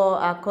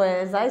 Ako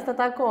je zaista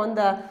tako,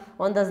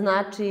 onda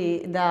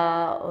znači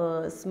da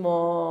smo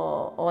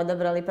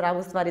odabrali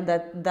pravu stvar i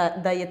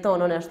da je to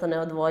ono nešto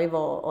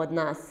neodvojivo od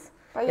nas.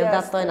 Jer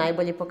da, to je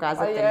najbolji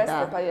pokazatelj.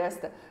 Pa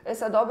jeste.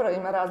 Sad dobro,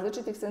 ima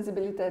različitih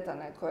senzibiliteta.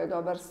 Neko je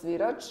dobar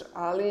svirač,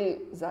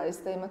 ali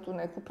zaista ima tu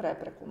neku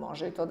prepreku.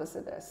 Može i to da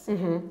se desi.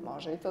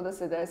 Može i to da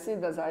se desi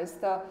da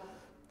zaista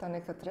ta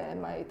neka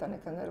trema i ta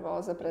neka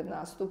nervoza pred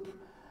nastup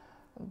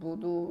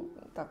budu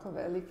tako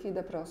veliki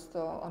da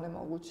prosto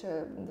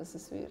onemoguće da se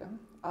svira.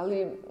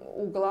 Ali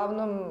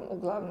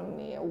uglavnom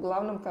nije.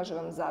 Uglavnom, kažem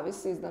vam,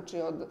 zavisi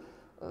znači od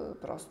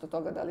prosto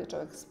toga da li je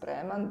čovjek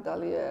spreman, da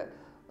li je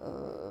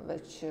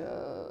već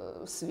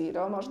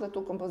svirao možda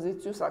tu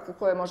kompoziciju.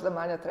 Svakako je možda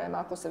manja trema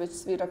ako se već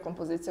svira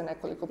kompozicija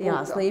nekoliko puta.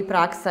 Jasno, i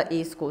praksa i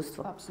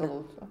iskustvo.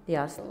 Apsolutno.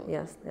 Jasno.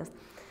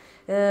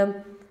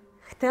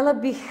 Htela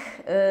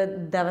bih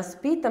da vas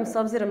pitam, s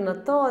obzirom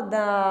na to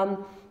da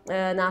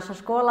naša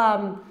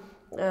škola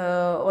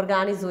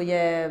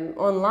organizuje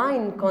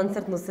online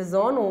koncertnu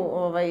sezonu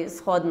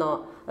shodno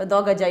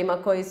događajima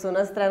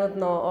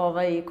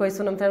koji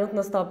su nam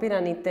trenutno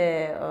stopirani,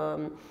 te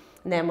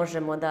ne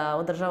možemo da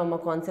održavamo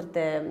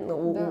koncerte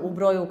u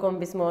broju u kom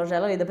bismo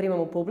želeli da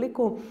primamo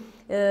publiku.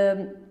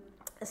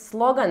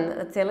 Slogan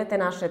cele te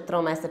naše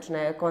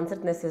tromesečne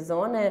koncertne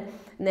sezone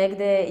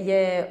negde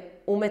je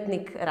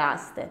umetnik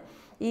raste.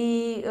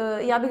 I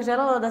ja bih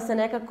želela da se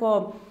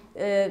nekako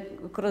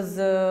kroz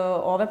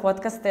ove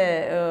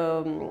podcaste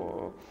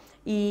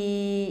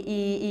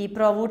i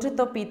provuče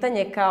to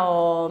pitanje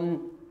kao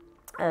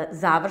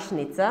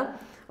završnica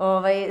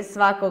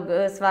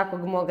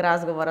svakog mog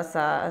razgovora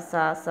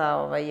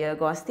sa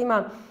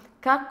gostima.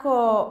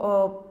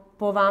 Kako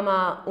po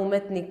vama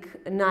umetnik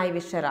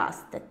najviše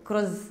raste?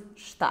 Kroz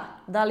šta?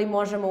 Da li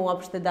možemo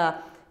uopšte da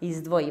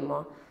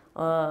izdvojimo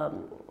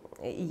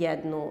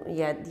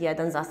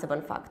jedan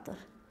zaseban faktor?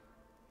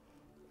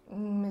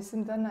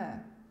 Mislim da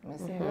ne.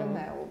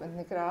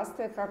 Umetnik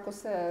raste kako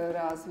se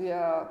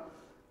razvija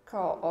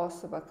kao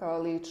osoba, kao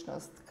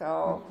ličnost,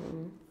 kao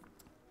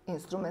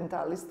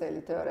instrumentalista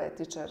ili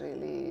teoretičar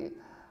ili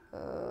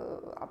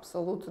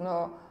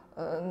apsolutno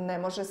ne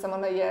može samo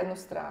na jednu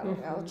stranu.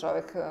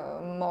 Čovjek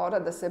mora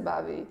da se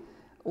bavi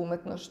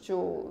umetnošću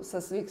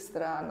sa svih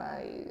strana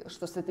i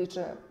što se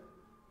tiče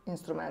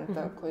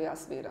instrumenta koji ja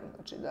sviram.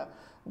 Znači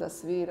da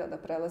svira, da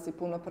prelazi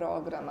puno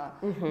programa,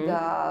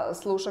 da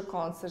sluša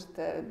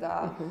koncerte,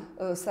 da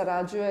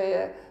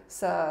sarađuje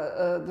sa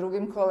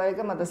drugim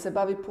kolegama, da se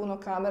bavi puno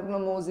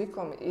kamernom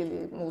muzikom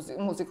ili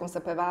muzikom sa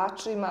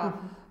pevačima,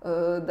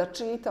 da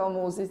čita o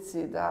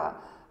muzici, da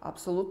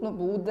apsolutno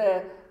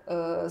bude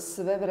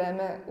sve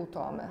vreme u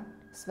tome.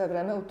 Sve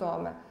vreme u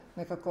tome.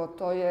 Nekako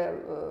to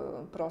je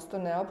prosto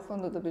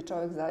neophodno da bi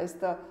čovjek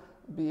zaista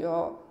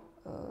bio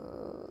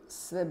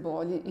sve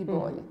bolji i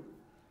bolji.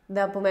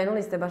 Da,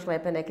 pomenuli ste baš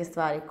lepe neke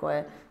stvari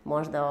koje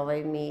možda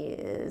mi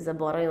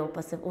zaboravimo,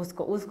 pa se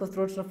usko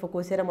stručno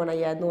fokusiramo na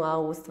jednu, a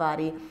u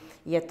stvari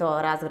je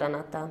to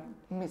razgranata.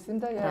 Mislim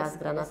da jeste.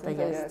 Razgranata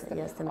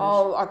jeste.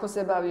 Ako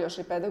se bavi još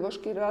i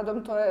pedagoškim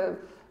radom, to je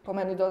po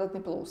meni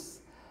dodatni plus.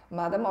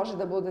 Mada može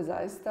da bude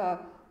zaista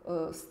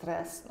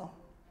stresno.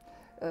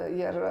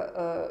 Jer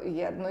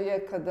jedno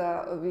je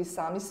kada vi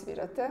sami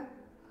svirate,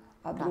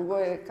 a drugo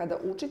je kada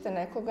učite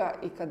nekoga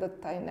i kada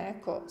taj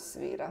neko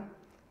svira.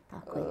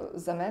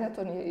 Za mene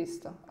to nije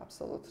isto,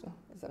 apsolutno.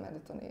 Za mene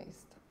to nije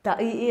isto. Da,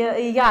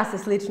 i ja se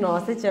slično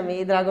osjećam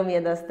i drago mi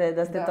je da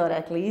ste to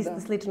rekli.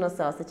 Slično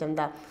se osjećam,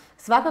 da.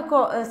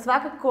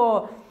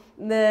 Svakako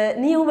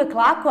nije uvek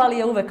lako, ali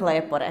je uvek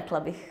lepo, rekla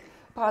bih.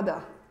 Pa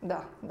da.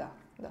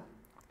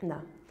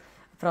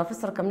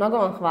 Profesorka, mnogo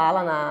vam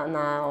hvala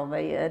na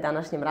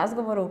današnjem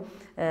razgovoru.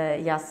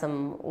 Ja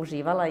sam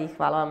uživala i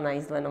hvala vam na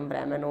izdvojenom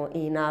vremenu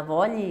i na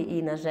volji,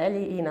 i na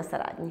želji, i na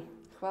saradnji.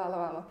 Hvala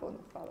vama puno.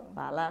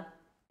 Hvala.